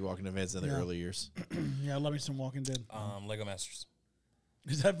 We were big Walking Dead fans in the Yeah. early years. Yeah, I love me some Walking Dead. Lego Masters.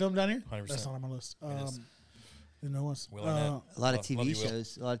 Is that filmed down here? 100%. That's not on my list. is. Didn't know it was. Will Arnett. a lot of Love TV you, Will.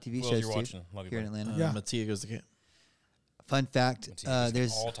 shows. A lot of TV Will, shows you're too. watching. Love you, Here in buddy. Atlanta. Yeah. Mattia goes to camp. Fun fact: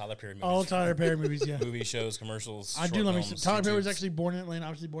 there's all Tyler Perry movies. All Tyler Perry movies, yeah. Movie shows, commercials. I do short love me. films, Tyler Perry was YouTubes. actually born in Atlanta.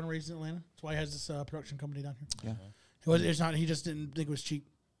 Obviously, born and raised in Atlanta. That's why he has this production company down here. yeah. It's not. He just didn't think it was cheap.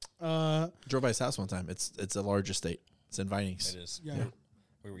 Drove by his house one time. It's a large estate. It's in Vinings. It is. Yeah.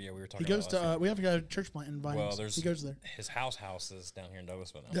 We were He talking. goes about last to. We have to go to church plant in Vines. Well, there's he goes there. his house is down here in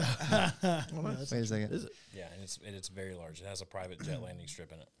Douglasville now. Wait a second. Is it? Yeah, and it's very large. It has a private jet landing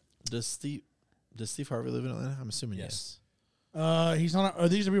strip in it. Does Steve Harvey live in Atlanta? I'm assuming yes. He's not.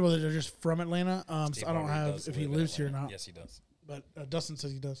 These are people that are just from Atlanta. Steve So I don't Harvey have does if he live in lives here or Atlanta. not. Yes, he does. But Dustin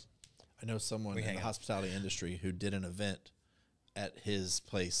says he does. I know someone We in hang the out. hospitality industry who did an event at his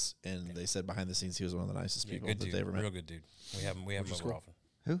place, and they said behind the scenes he was one of the nicest Yeah, people good that dude. they ever met. Real good dude. We have him is over cool. often.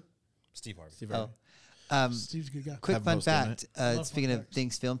 Who? Steve Harvey. Steve Oh. Harvey. Steve's a good guy. Quick Have fun most of fact. Love Speaking fun of facts.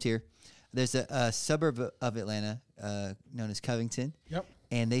 things filmed here, there's a suburb of Atlanta known as Covington, Yep.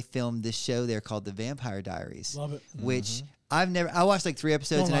 and they filmed this show there called The Vampire Diaries, Love it. which I watched like 3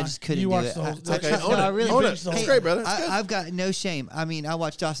 episodes Don't and I lie. just couldn't You do watched it. the whole- I Okay, tried- own no, I it. really Own it. It's Hey, great, brother. It's good. I've got no shame. I mean, I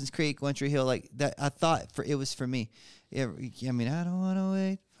watched Dawson's Creek, One Tree Hill, like that. I thought it was for me. I mean, I don't want to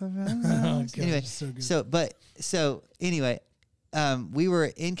wait for. God, Anyway, it's so good. so anyway, we were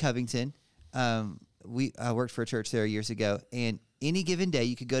in Covington. I worked for a church there years ago, and any given day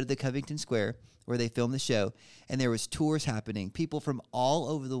you could go to the Covington Square where they filmed the show, and there was tours happening. People from all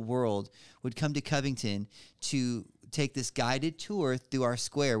over the world would come to Covington to take this guided tour through our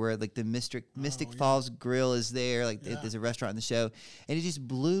square where like the Mystic Falls Grill is there, like there's a restaurant in the show, and it just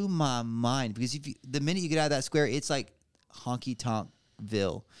blew my mind because the minute you get out of that square, it's like honky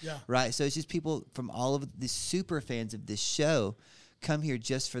tonkville, right? So it's just people from all of the super fans of this show come here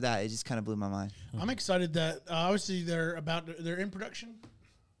just for that. It just kind of blew my mind. I'm excited that obviously they're in production.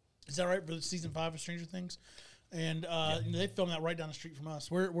 Is that right for the season 5 of Stranger Things? And they filmed that right down the street from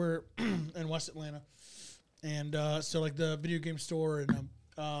us. We're in West Atlanta, and so like the video game store and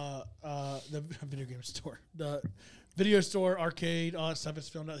the video game store, the video store, arcade, all that stuff is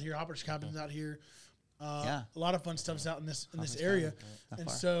filmed out here. Hopper's Cabin's out here. A lot of fun stuff's out in this area, and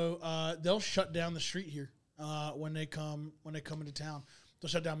so they'll shut down the street here when they come into town. They'll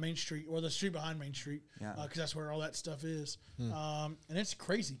shut down Main Street or the street behind Main Street because that's where all that stuff is. And it's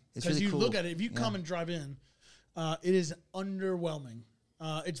crazy It's because really you cool. look at it. If you come and drive in, it is underwhelming.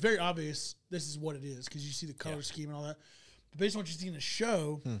 It's very obvious this is what it is because you see the color scheme and all that. But based on what you see in the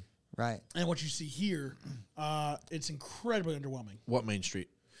show Right. and what you see here, it's incredibly underwhelming. What Main Street?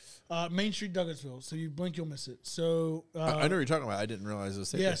 Main Street, Douglasville. So you blink, you'll miss it. So I know what you're talking about. I didn't realize it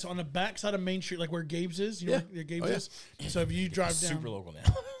was yeah, so on the back side of Main Street, like where Gabe's is, you know where Gabe's is. So if you drive down, Super local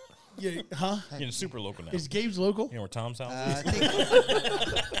now. yeah, Super local now. is Gabe's local? You know where Tom's house I is?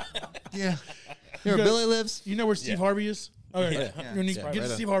 think, yeah. You know where Billy lives? You know where Steve Harvey is? Okay, Yeah. when you Yeah. get to Right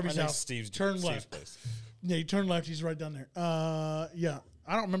Steve on. Harvey's I think house, Steve's turn left. place. Yeah, you turn left. He's right down there. Yeah,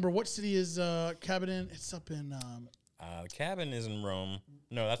 I don't remember what city is Cabot in. It's up in. The cabin is in Rome.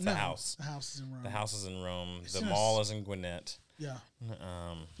 No, that's the house. The house is in Rome. The house is in Rome. The in a mall is in Gwinnett. Yeah.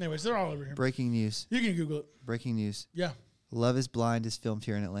 Um, Anyways, they're all over here. Breaking news. You can Google it. Breaking news. Yeah. Love is Blind is filmed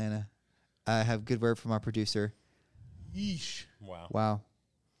here in Atlanta. I have good word from our producer. Yeesh. wow. Wow.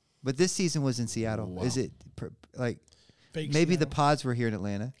 But this season was in Seattle. Wow. Is it like Fake maybe the Seattle. pods were here in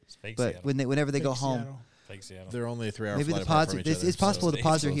Atlanta? It's fake But Seattle. whenever they Fake go home, Seattle. Fake Seattle. They're only a 3-hour maybe flight the apart pods. from each It's, other. it's possible so the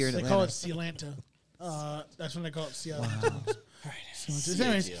pods are close. here in They call Atlanta. it Sealanta. That's when they call it Seattle.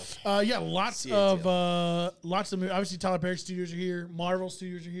 Anyways, yeah, lots of movies. Obviously, Tyler Perry Studios are here. Marvel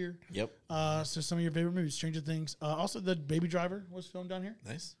Studios are here. Yep. So some of your favorite movies, Stranger Things. Also, The Baby Driver was filmed down here.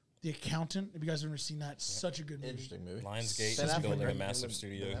 Nice. The Accountant. If you guys have ever seen that, such a good movie. Interesting movie. Lionsgate Ben is Affleck, building a right? massive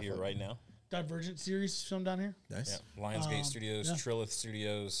studio here right now. Divergent series is filmed down here. Nice. Yeah. Lionsgate Studios, yeah. Trilith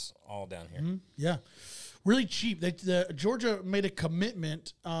Studios, all down here. Yeah, really cheap. Georgia made a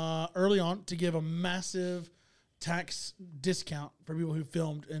commitment early on to give a massive tax discount for people who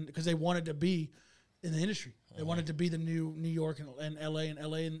filmed, and because they wanted to be in the industry, they wanted to be the new New York and LA. And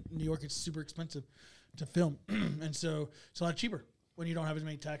LA and New York, it's super expensive to film, and so it's a lot cheaper when you don't have as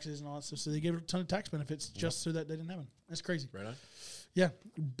many taxes and all that stuff. So they gave a ton of tax benefits just so that they didn't have them. That's crazy. Right on. Yeah,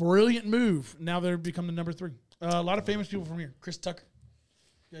 brilliant move. Now they've become the number 3. A lot of famous people from here. Chris Tucker.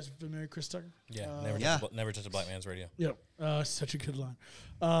 You guys familiar with Chris Tucker? Yeah. Never touch a black man's radio. Yeah, such a good line.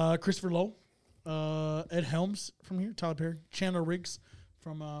 Christopher Lowell, Ed Helms from here, Tyler Perry, Chandler Riggs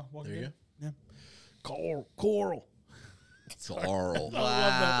from Walking There you Dead. Yeah, Coral. Carl.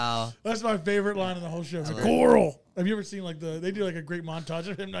 Wow. That's my favorite line in the whole show. It's like, Coral. Have you ever seen they do like a great montage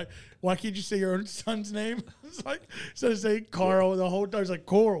of him? Like, why can't you say your own son's name? It's like instead of saying Carl, the whole time it's like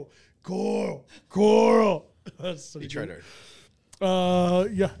Coral. That's so He good. tried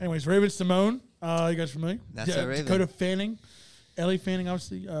hard. Yeah. Anyways, Raven Simone. You guys familiar? That's a Raven. Dakota Fanning, Ellie Fanning,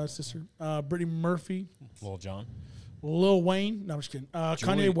 obviously sister. Brittany Murphy, Lil Jon. Lil Wayne. No, I'm just kidding.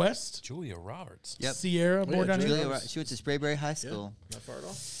 Kanye West, Julia Roberts. Yep. Sierra. Born down Julia here. Julia, she went to Sprayberry High School. Not far at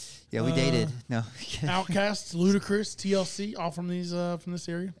all. Yeah, we dated. No. Outcasts, Ludacris, TLC, all from this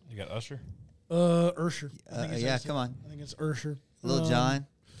area. You got Usher. Ursher. I think it's Yeah, Ursher. come on. I think it's Ursher. Lil Jon.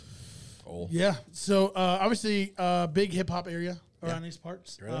 Cole. Yeah. So obviously, big hip hop area around these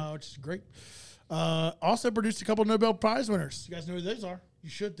parts, Really? which is great. Also produced a couple Nobel Prize winners. You guys know who those are? You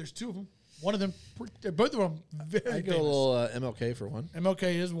should. There's two of them. One of them, both of them, very I go a famous. little MLK for one. MLK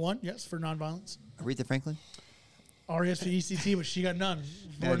is one, yes, for nonviolence. Aretha Franklin. RESPECT, but she got none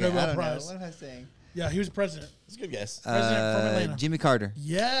for a Okay, I Nobel don't know. Prize. What am I saying? Yeah, he was president. That's a good guess. President from Atlanta. Jimmy Carter.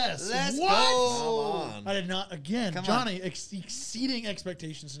 Yes. Let's what? go. Come on. I did not. Again, Come on. Johnny, exceeding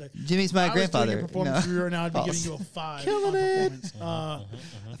expectations today. Jimmy's my I was doing grandfather. your performance No. review, and now I'd be False. giving you a 5 Killing on it. performance.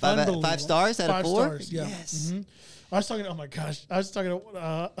 Five Unbelievable. stars out of 5 4? stars, yeah. Yes. Mhm. I was talking. Oh my gosh! I was talking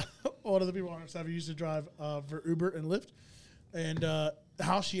to one of the people on our staff who used to drive for Uber and Lyft, and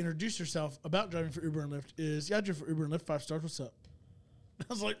how she introduced herself about driving for Uber and Lyft is, "Yeah, I drove for Uber and Lyft, 5 stars. What's up?" I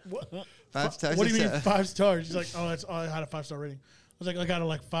was like, "What? 5 stars? What do you What's mean up? 5 stars?" She's like, "Oh, I had a 5-star rating." I was like, out of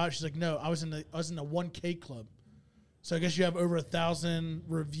like 5. She's like, "No, I was in the 1K club, so I guess you have over 1,000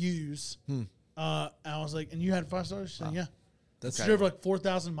 reviews." And I was like, "And you had 5 stars?" She's like, "Yeah." That's She drove like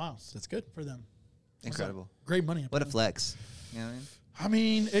 4,000 miles That's good. for them. Incredible. Great money. What a flex. You know what I mean? I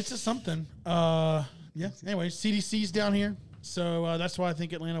mean, it's just something. Yeah. Anyway, CDC's down here, so that's why I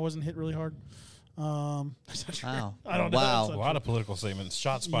think Atlanta wasn't hit really hard. That's not true. Wow. I don't know. Wow. That's A not lot of political statements.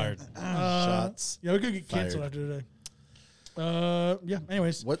 Shots fired. Shots. Yeah, we could get Fired. canceled after today. Yeah.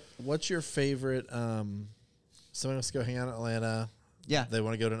 Anyways, What's your favorite? Someone wants to go hang out in Atlanta. Yeah. They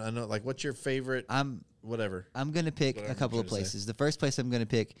want to go to an unknown. Like, what's your favorite? Whatever. I'm going to pick Whatever a couple I'm of trying to say. places. The first place I'm going to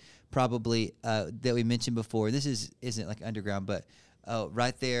pick probably that we mentioned before. This isn't like underground, but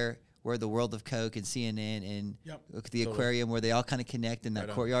right there where the World of Coke and CNN and Yep. the Totally. aquarium where they all kind of connect in that Right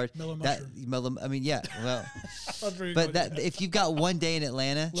on. courtyard. Mellow That Mushroom. I mean, yeah. Well, that's where you're but going. that if you've got one day in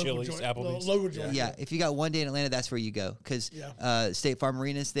Atlanta, Local Chili's, joint- Applebee's. local joint. yeah, if you got one day in Atlanta, that's where you go because Yeah. State Farm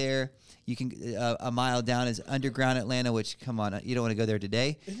Arena's there. You can a mile down is underground Atlanta, which come on, you don't want to go there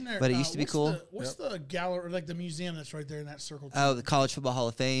today, Isn't there, but it used to be what's cool. What's the gallery, like the museum that's right there in that circle? too? Oh, the College Football Hall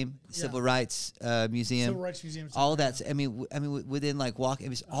of Fame, Civil Rights Museum, Civil Rights Museum. all that's. I mean, within like walk, it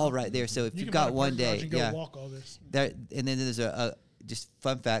was all right there. So if You you've can buy got a one park garage day, and go yeah, walk all this. there, and then there's a just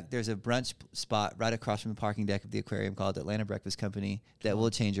fun fact. There's a brunch spot right across from the parking deck of the aquarium called Atlanta Breakfast Company that will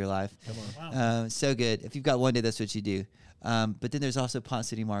change your life. Wow. So good. If you've got one day, that's what you do. But then there's also Pont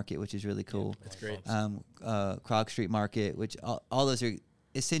City Market, which is really cool. That's great. Krog Street Market, which all those are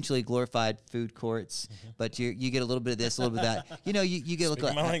essentially glorified food courts, but you get a little bit of this, a little bit of that. You know, you get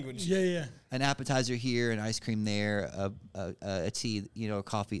Speaking my language. Yeah. an appetizer here, an ice cream there, a tea, a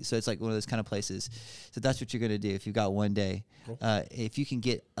coffee. So it's like one of those kind of places. So that's what you're going to do if you've got one day. Cool. If you can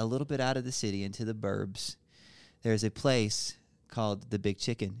get a little bit out of the city into the burbs, there's a place called the Big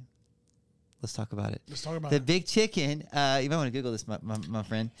Chicken. Let's talk about it. Let's talk about The it. Big Chicken. You might want to Google this, my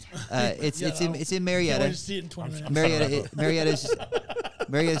friend. It's Yeah, it's in Can't wait Marietta. to see it in 20 minutes.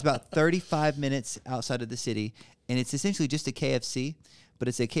 Marietta's about 35 minutes outside of the city, and it's essentially just a KFC, but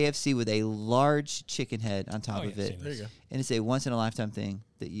it's a KFC with a large chicken head on top Oh, of yeah, it, seen There you go. and it's a once in a lifetime thing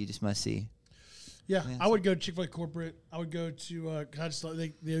that you just must see. Yeah, Yeah, I would go to Chick-fil-A corporate. I would go to I just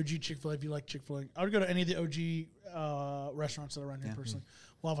like the OG Chick-fil-A if you like Chick-fil-A. I would go to any of the OG restaurants that are around here personally.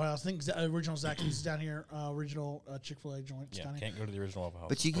 Waffle House. I think original Zaxby's is down here. Original Chick-fil-A joints Yeah, down here. can't go to the original Waffle House.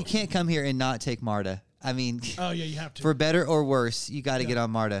 But you can't come here and not take MARTA. I mean, Oh yeah, you have to. for better or worse, you got to Yeah. get on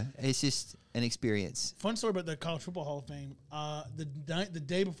MARTA. It's just an experience. Fun story about the College Football Hall of Fame. The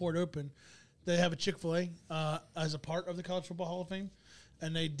day before it opened, they have a Chick-fil-A as a part of the College Football Hall of Fame,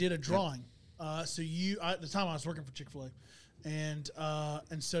 and they did a drawing. So at the time I was working for Chick-fil-A,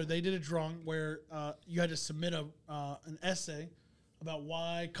 and so they did a drawing where you had to submit an essay about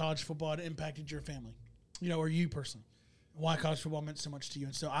why college football had impacted your family, or you personally, why college football meant so much to you.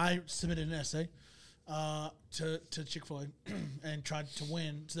 And so I submitted an essay to Chick-fil-A and tried to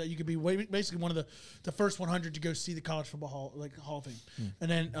win so that you could be basically one of the first 100 to go see the College Football Hall of Fame.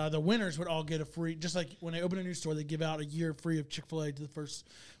 And then the winners would all get a free, just like when they open a new store, they give out a year free of Chick-fil-A to the first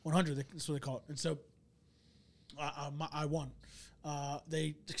 100. That's what they call it. And so I won.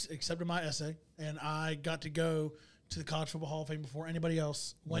 They accepted my essay, and I got to go to the College Football Hall of Fame before anybody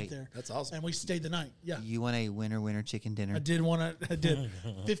else went Wait. there. That's awesome. And we stayed the night. Yeah. You want a winner chicken dinner? I did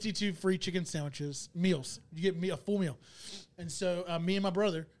 52 free chicken sandwiches, meals. You get me a full meal. And so me and my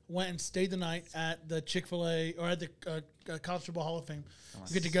brother went and stayed the night at the Chick-fil-A or at the College Football Hall of Fame.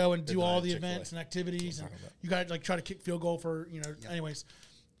 You get to go and do all the Chick-fil-A. events and activities, and you got to like try to kick field goal for Anyways,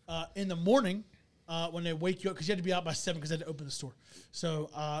 in the morning when they wake you up, because you had to be out by 7 because they had to open the store. So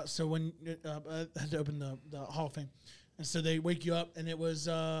when I had to open the Hall of Fame. And so they wake you up, and it was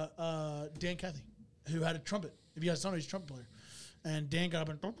Dan Cathy, who had a trumpet. If you guys don't know, he's a trumpet player. And Dan got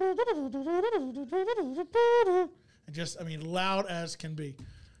up and just, I mean, loud as can be.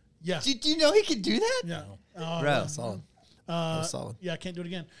 Yeah. Did you know he could do that? Yeah. Bro. Solid. That was solid. Yeah, I can't do it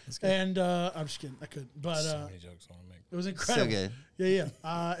again. And I'm just kidding. I could. But So many jokes I want to make. it was incredible. good.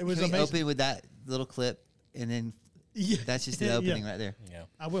 Yeah. It was Can we amazing. open with that little clip, and then Yeah. that's just the opening right there. Yeah.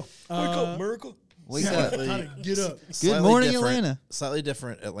 I will. miracle. Wake up. Kinda get up. Slightly morning, different- Atlanta. Slightly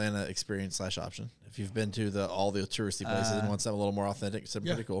different Atlanta experience / option. If you've been to all the touristy places and want something a little more authentic, it's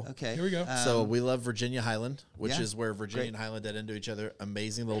pretty cool. Okay. Here we go. So we love Virginia Highland, which yeah. is where Virginia and Highland dead into each other.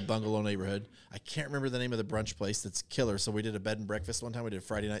 Amazing little bungalow neighborhood. I can't remember the name of the brunch place that's killer. So we did a bed and breakfast one time. We did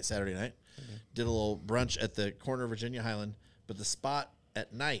Friday night, Saturday night. Did a little brunch at the corner of Virginia Highland. But the spot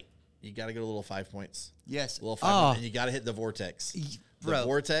at night, you got to go to Little 5 Points. Yes. Little 5 Oh. Points, and you got to hit the Vortex. Bro, The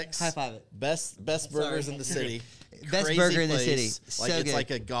Vortex. high five it. Best burgers in the city. Best Crazy burger in the place. city. Like So it's good. like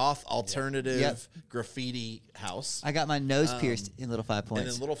a goth alternative Yep. graffiti house. I got my nose pierced in Little 5 And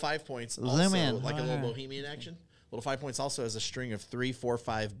Points. then Little 5 Points Zoom also, in. like a little bohemian action. Little 5 Points also has a string of 3, 4,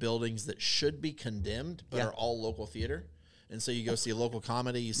 5 buildings that should be condemned, but Yeah. are all local theater. And so you go see a local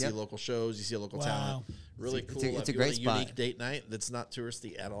comedy, you see Yep. local shows, you see a local Wow. talent. Really It's a- cool. it's a really great spot. unique date night that's not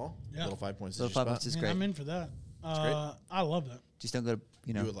touristy at all. Yeah. Little 5 Points Little is your 5 Points spot. is Man, great. I'm in for that. great. I love that. Just don't go to,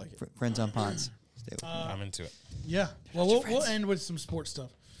 You would like it. Friends on Ponds. Stay away. I'm into it Yeah. Well, we'll end with some sports stuff.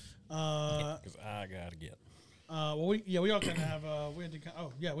 because I gotta get. Well, we all kind of have. We had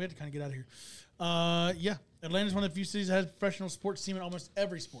to. We had to kind of get out of here. Yeah, Atlanta's one of the few cities that has a professional sports team in almost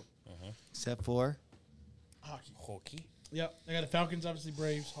every sport. Except for Hockey. Hockey, Yep, they got the Falcons, obviously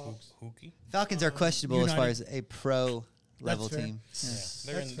Braves, Hawks. hooky. Falcons are questionable as far as United. a pro level fair. team.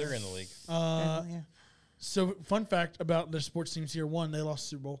 Yeah, they're in the league. Yeah. So, fun fact about the sports teams here: one, they lost the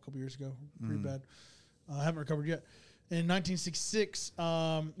Super Bowl a couple years ago, pretty bad. Haven't recovered yet. In 1966,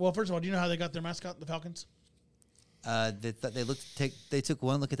 well, first of all, do you know how they got their mascot, the Falcons? They took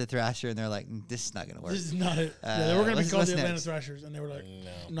one look at the Thrasher and they're like, this is not going to work. This is not it. Yeah, they were going to be called what's the Atlanta next? Thrashers, and they were like,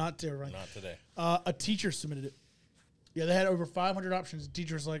 No. not terrifying. Not today. A teacher submitted it. Yeah, they had over 500 options. The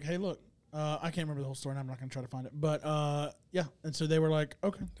teacher was like, hey, look, I can't remember the whole story, and I'm not going to try to find it. But, yeah, and so they were like,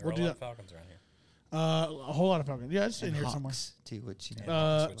 okay, There we'll are a do lot that. of Falcons around here. A whole lot of Falcons. Yeah, it's in And here Hawks, somewhere. too, which,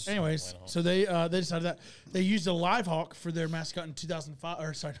 Hawks, which Anyways, Atlanta Hawks. so they decided that they used a live hawk for their mascot in 2005,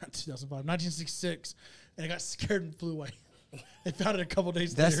 or sorry, not 2005, 1966, and it got scared and flew away. They found it a couple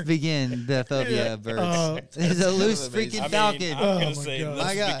days Thus later. begin the phobia of birds. There's a kind of loose amazing. freaking I mean, falcon. I'm Oh gonna my say God.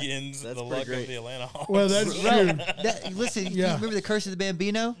 My this God. begins That's the pretty luck great. of the Atlanta Hawks. Well, that's Bro, true. listen, you Yeah. remember the Curse of the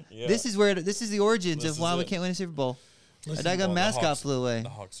Bambino? Yeah. This is the origins This of why is we it. can't win a Super Bowl. Listen, a daggone Well, the mascot Hawks- flew away. The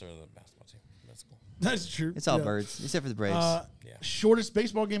Hawks are the basketball team. That's cool. That's true. It's all Yeah. birds, except for the Braves. Yeah. Shortest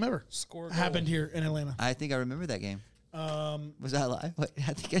baseball game ever Score a goal. happened here in Atlanta. I think I remember that game. Was that live? What,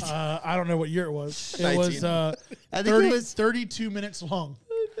 I think it's, I don't know what year it was. It 19. was I think 30, it was 32 minutes long.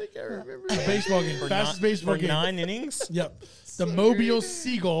 I think I remember. A baseball game. Fastest baseball for game. 9 innings. Yep. The Mobile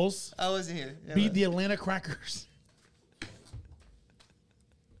Seagulls I wasn't here. Yeah, beat but- the Atlanta Crackers.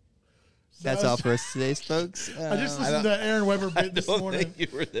 That's all for us today, folks. I just listened to that Aaron Weber I bit this don't morning.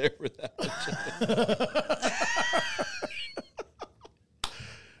 think you were there for that.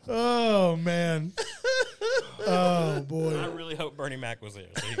 Oh, man. Oh, boy. I really hope Bernie Mac was there,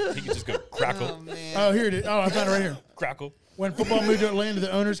 so he could just go crackle, Oh, here it is. Oh, I found it right here. crackle. When football moved to Atlanta,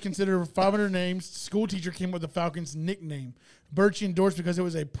 the owners considered over 500 names. School teacher came up with the Falcons' nickname. Birchie endorsed because it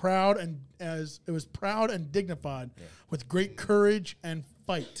was proud and dignified, with great courage and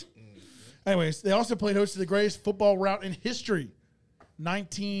fight. Anyways, they also played host to the greatest football rout in history,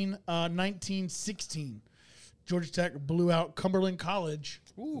 1916. Georgia Tech blew out Cumberland College,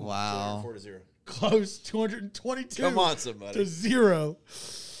 Wow. 4-0. close 222 Come on, to somebody. 0.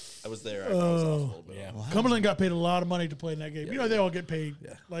 I was there. I was off a little bit. Yeah. Cumberland got paid a lot of money to play in that game. You know, they all get paid.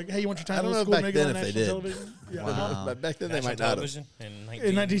 Like, hey, you want your I time don't to know school, back make it on then if national they did. television? Yeah. Wow. But back then they National might not have. television in In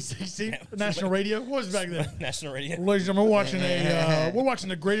 1916, national radio. What was back then? National radio. Ladies and gentlemen, we're watching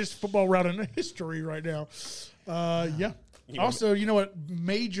the greatest football route in history right now. Yeah. Also, you know what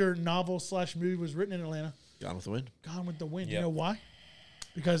major novel / movie was written in Atlanta? Gone with the Wind. Gone with the Wind. You Yep. know why?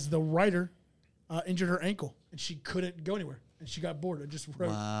 Because the writer injured her ankle and she couldn't go anywhere, and she got bored and just wrote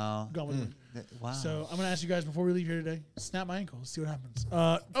Wow. Gone with the Wind. Wow. So I'm gonna ask you guys before we leave here today. Snap my ankle. Let's see what happens.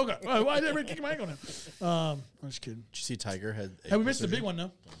 Okay. Why did everybody kick my ankle now? I'm just kidding. Did you see Tiger had? Hey, we missed a big one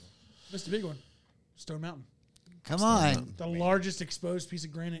though. Missed a big one. Stone Mountain, Come on. the largest exposed piece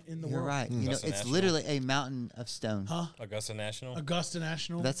of granite in the You're world. right. You know, Augusta it's National. literally a mountain of stone. Huh? Augusta National. Augusta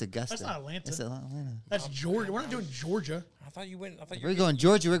National. That's Augusta. That's not Atlanta. That's Atlanta. That's Georgia. We're not doing Georgia. I thought you went. I thought you We're going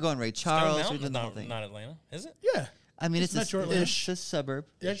Georgia. We're going Ray Stone Charles. We're Mountain, doing the whole thing. not Atlanta, is it? Yeah. I mean, It's it's, Metro a, Atlanta. it's a suburb.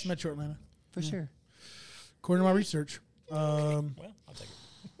 Yeah, it's Metro Atlanta. For sure. According to my research. Well, I'll take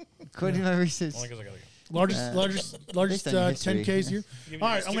it. According to my research. Only because I gotta go. Largest based on your history. 10Ks here. Give me All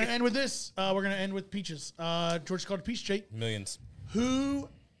right, history. I'm going to end with this. We're going to end with peaches. George called it peach state. Millions. Who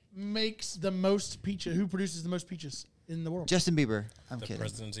makes the most peaches? Who produces the most peaches in the world? Justin Bieber. I'm The kidding.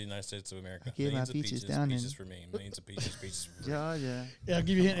 President of the United States of America. Get my Millions of peaches down Peaches in- for me. Millions of peaches. Peaches for me. Georgia. Yeah, I'll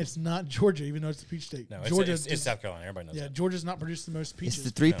give you a hint. It's not Georgia, even though it's the peach state. No, Georgia. it's South Carolina. Everybody knows Yeah, that. Georgia's not produced the most It's peaches. the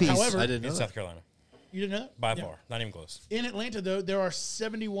three-piece. However, I didn't know It's that. South Carolina. you didn't know that? By Yeah. far. Not even close. In Atlanta, though, there are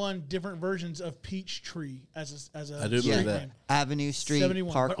 71 different versions of peach tree as a I do street believe that. name. Avenue, Street,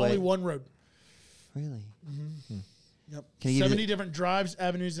 71, Parkway. but only one road. Really? Yep. Can you give 70 it- different drives,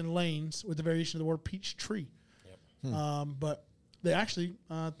 avenues, and lanes with the variation of the word peach tree. But they actually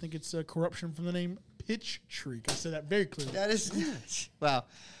think it's a corruption from the name pitch tree. I said that very clearly. That is. Wow.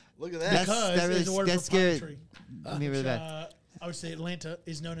 Look at that. That's- Because that it's really- a word that's for pine scary. tree. Let me read that. I would say Atlanta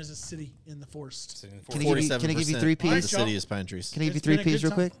is known as a city in the forest. Sitting in the Can I forest. give you- can I give you 47% three of Ps? the city is pine trees. Can I give you It's three been a Ps good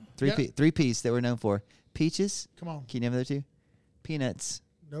real quick? time. Three Yeah. P, three Ps that we're known for. Peaches. Come on. Can you name the other two? Peanuts.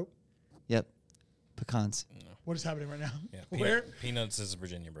 Nope. Yep. Pecans. What is happening right now? Yeah, Where? Peanuts is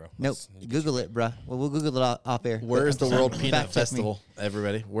Virginia, bro. Nope. That's- Google it, bruh. Well, we'll Google it off air. Where is the But- World fact Peanut check me. Festival,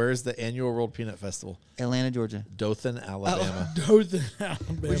 everybody? Where is the annual World Peanut Festival? Atlanta, Georgia. Dothan, Alabama. Dothan,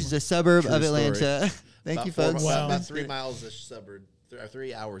 Alabama. Which is a suburb True of story. Atlanta. Thank About you, 4 folks. Wow. About 3 miles-ish suburb.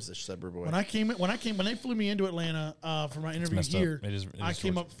 3 hours-ish suburb away. When they flew me into Atlanta for my interview messed up. here, It is I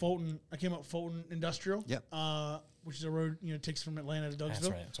came Georgia. up Fulton. I came up Fulton Industrial. Yep. Which is a road takes from Atlanta to That's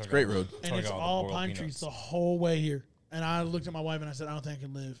Douglasville. right. That's Great road. And it's all pine trees the whole way here. And I looked at my wife and I said, I don't think I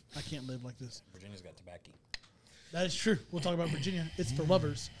can live. I can't live like this. Virginia's got tobacco. That is true. We'll talk about Virginia. It's for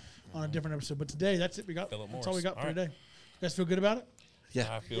lovers on a different episode. But today, that's it. Philip That's all we Morris. got for All right. today. You guys feel good about it?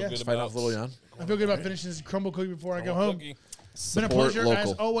 Yeah. I feel Yeah. good Fight about off Little Jan. I feel good about finishing this crumble cookie before I go home. Cookie. It's been a Support pleasure,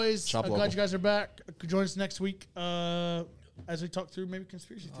 local. as always. Shop I'm local. glad you guys are back. Join us next week as we talk through maybe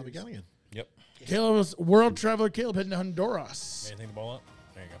conspiracy I'll be theories. gone again. Yep. Caleb's world traveler. Caleb heading to Honduras. Anything to ball up?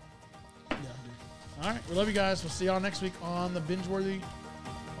 There you go. Yeah, dude. All right, we love you guys. We'll see y'all next week on the Binge Worthy.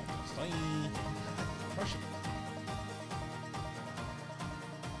 Bye.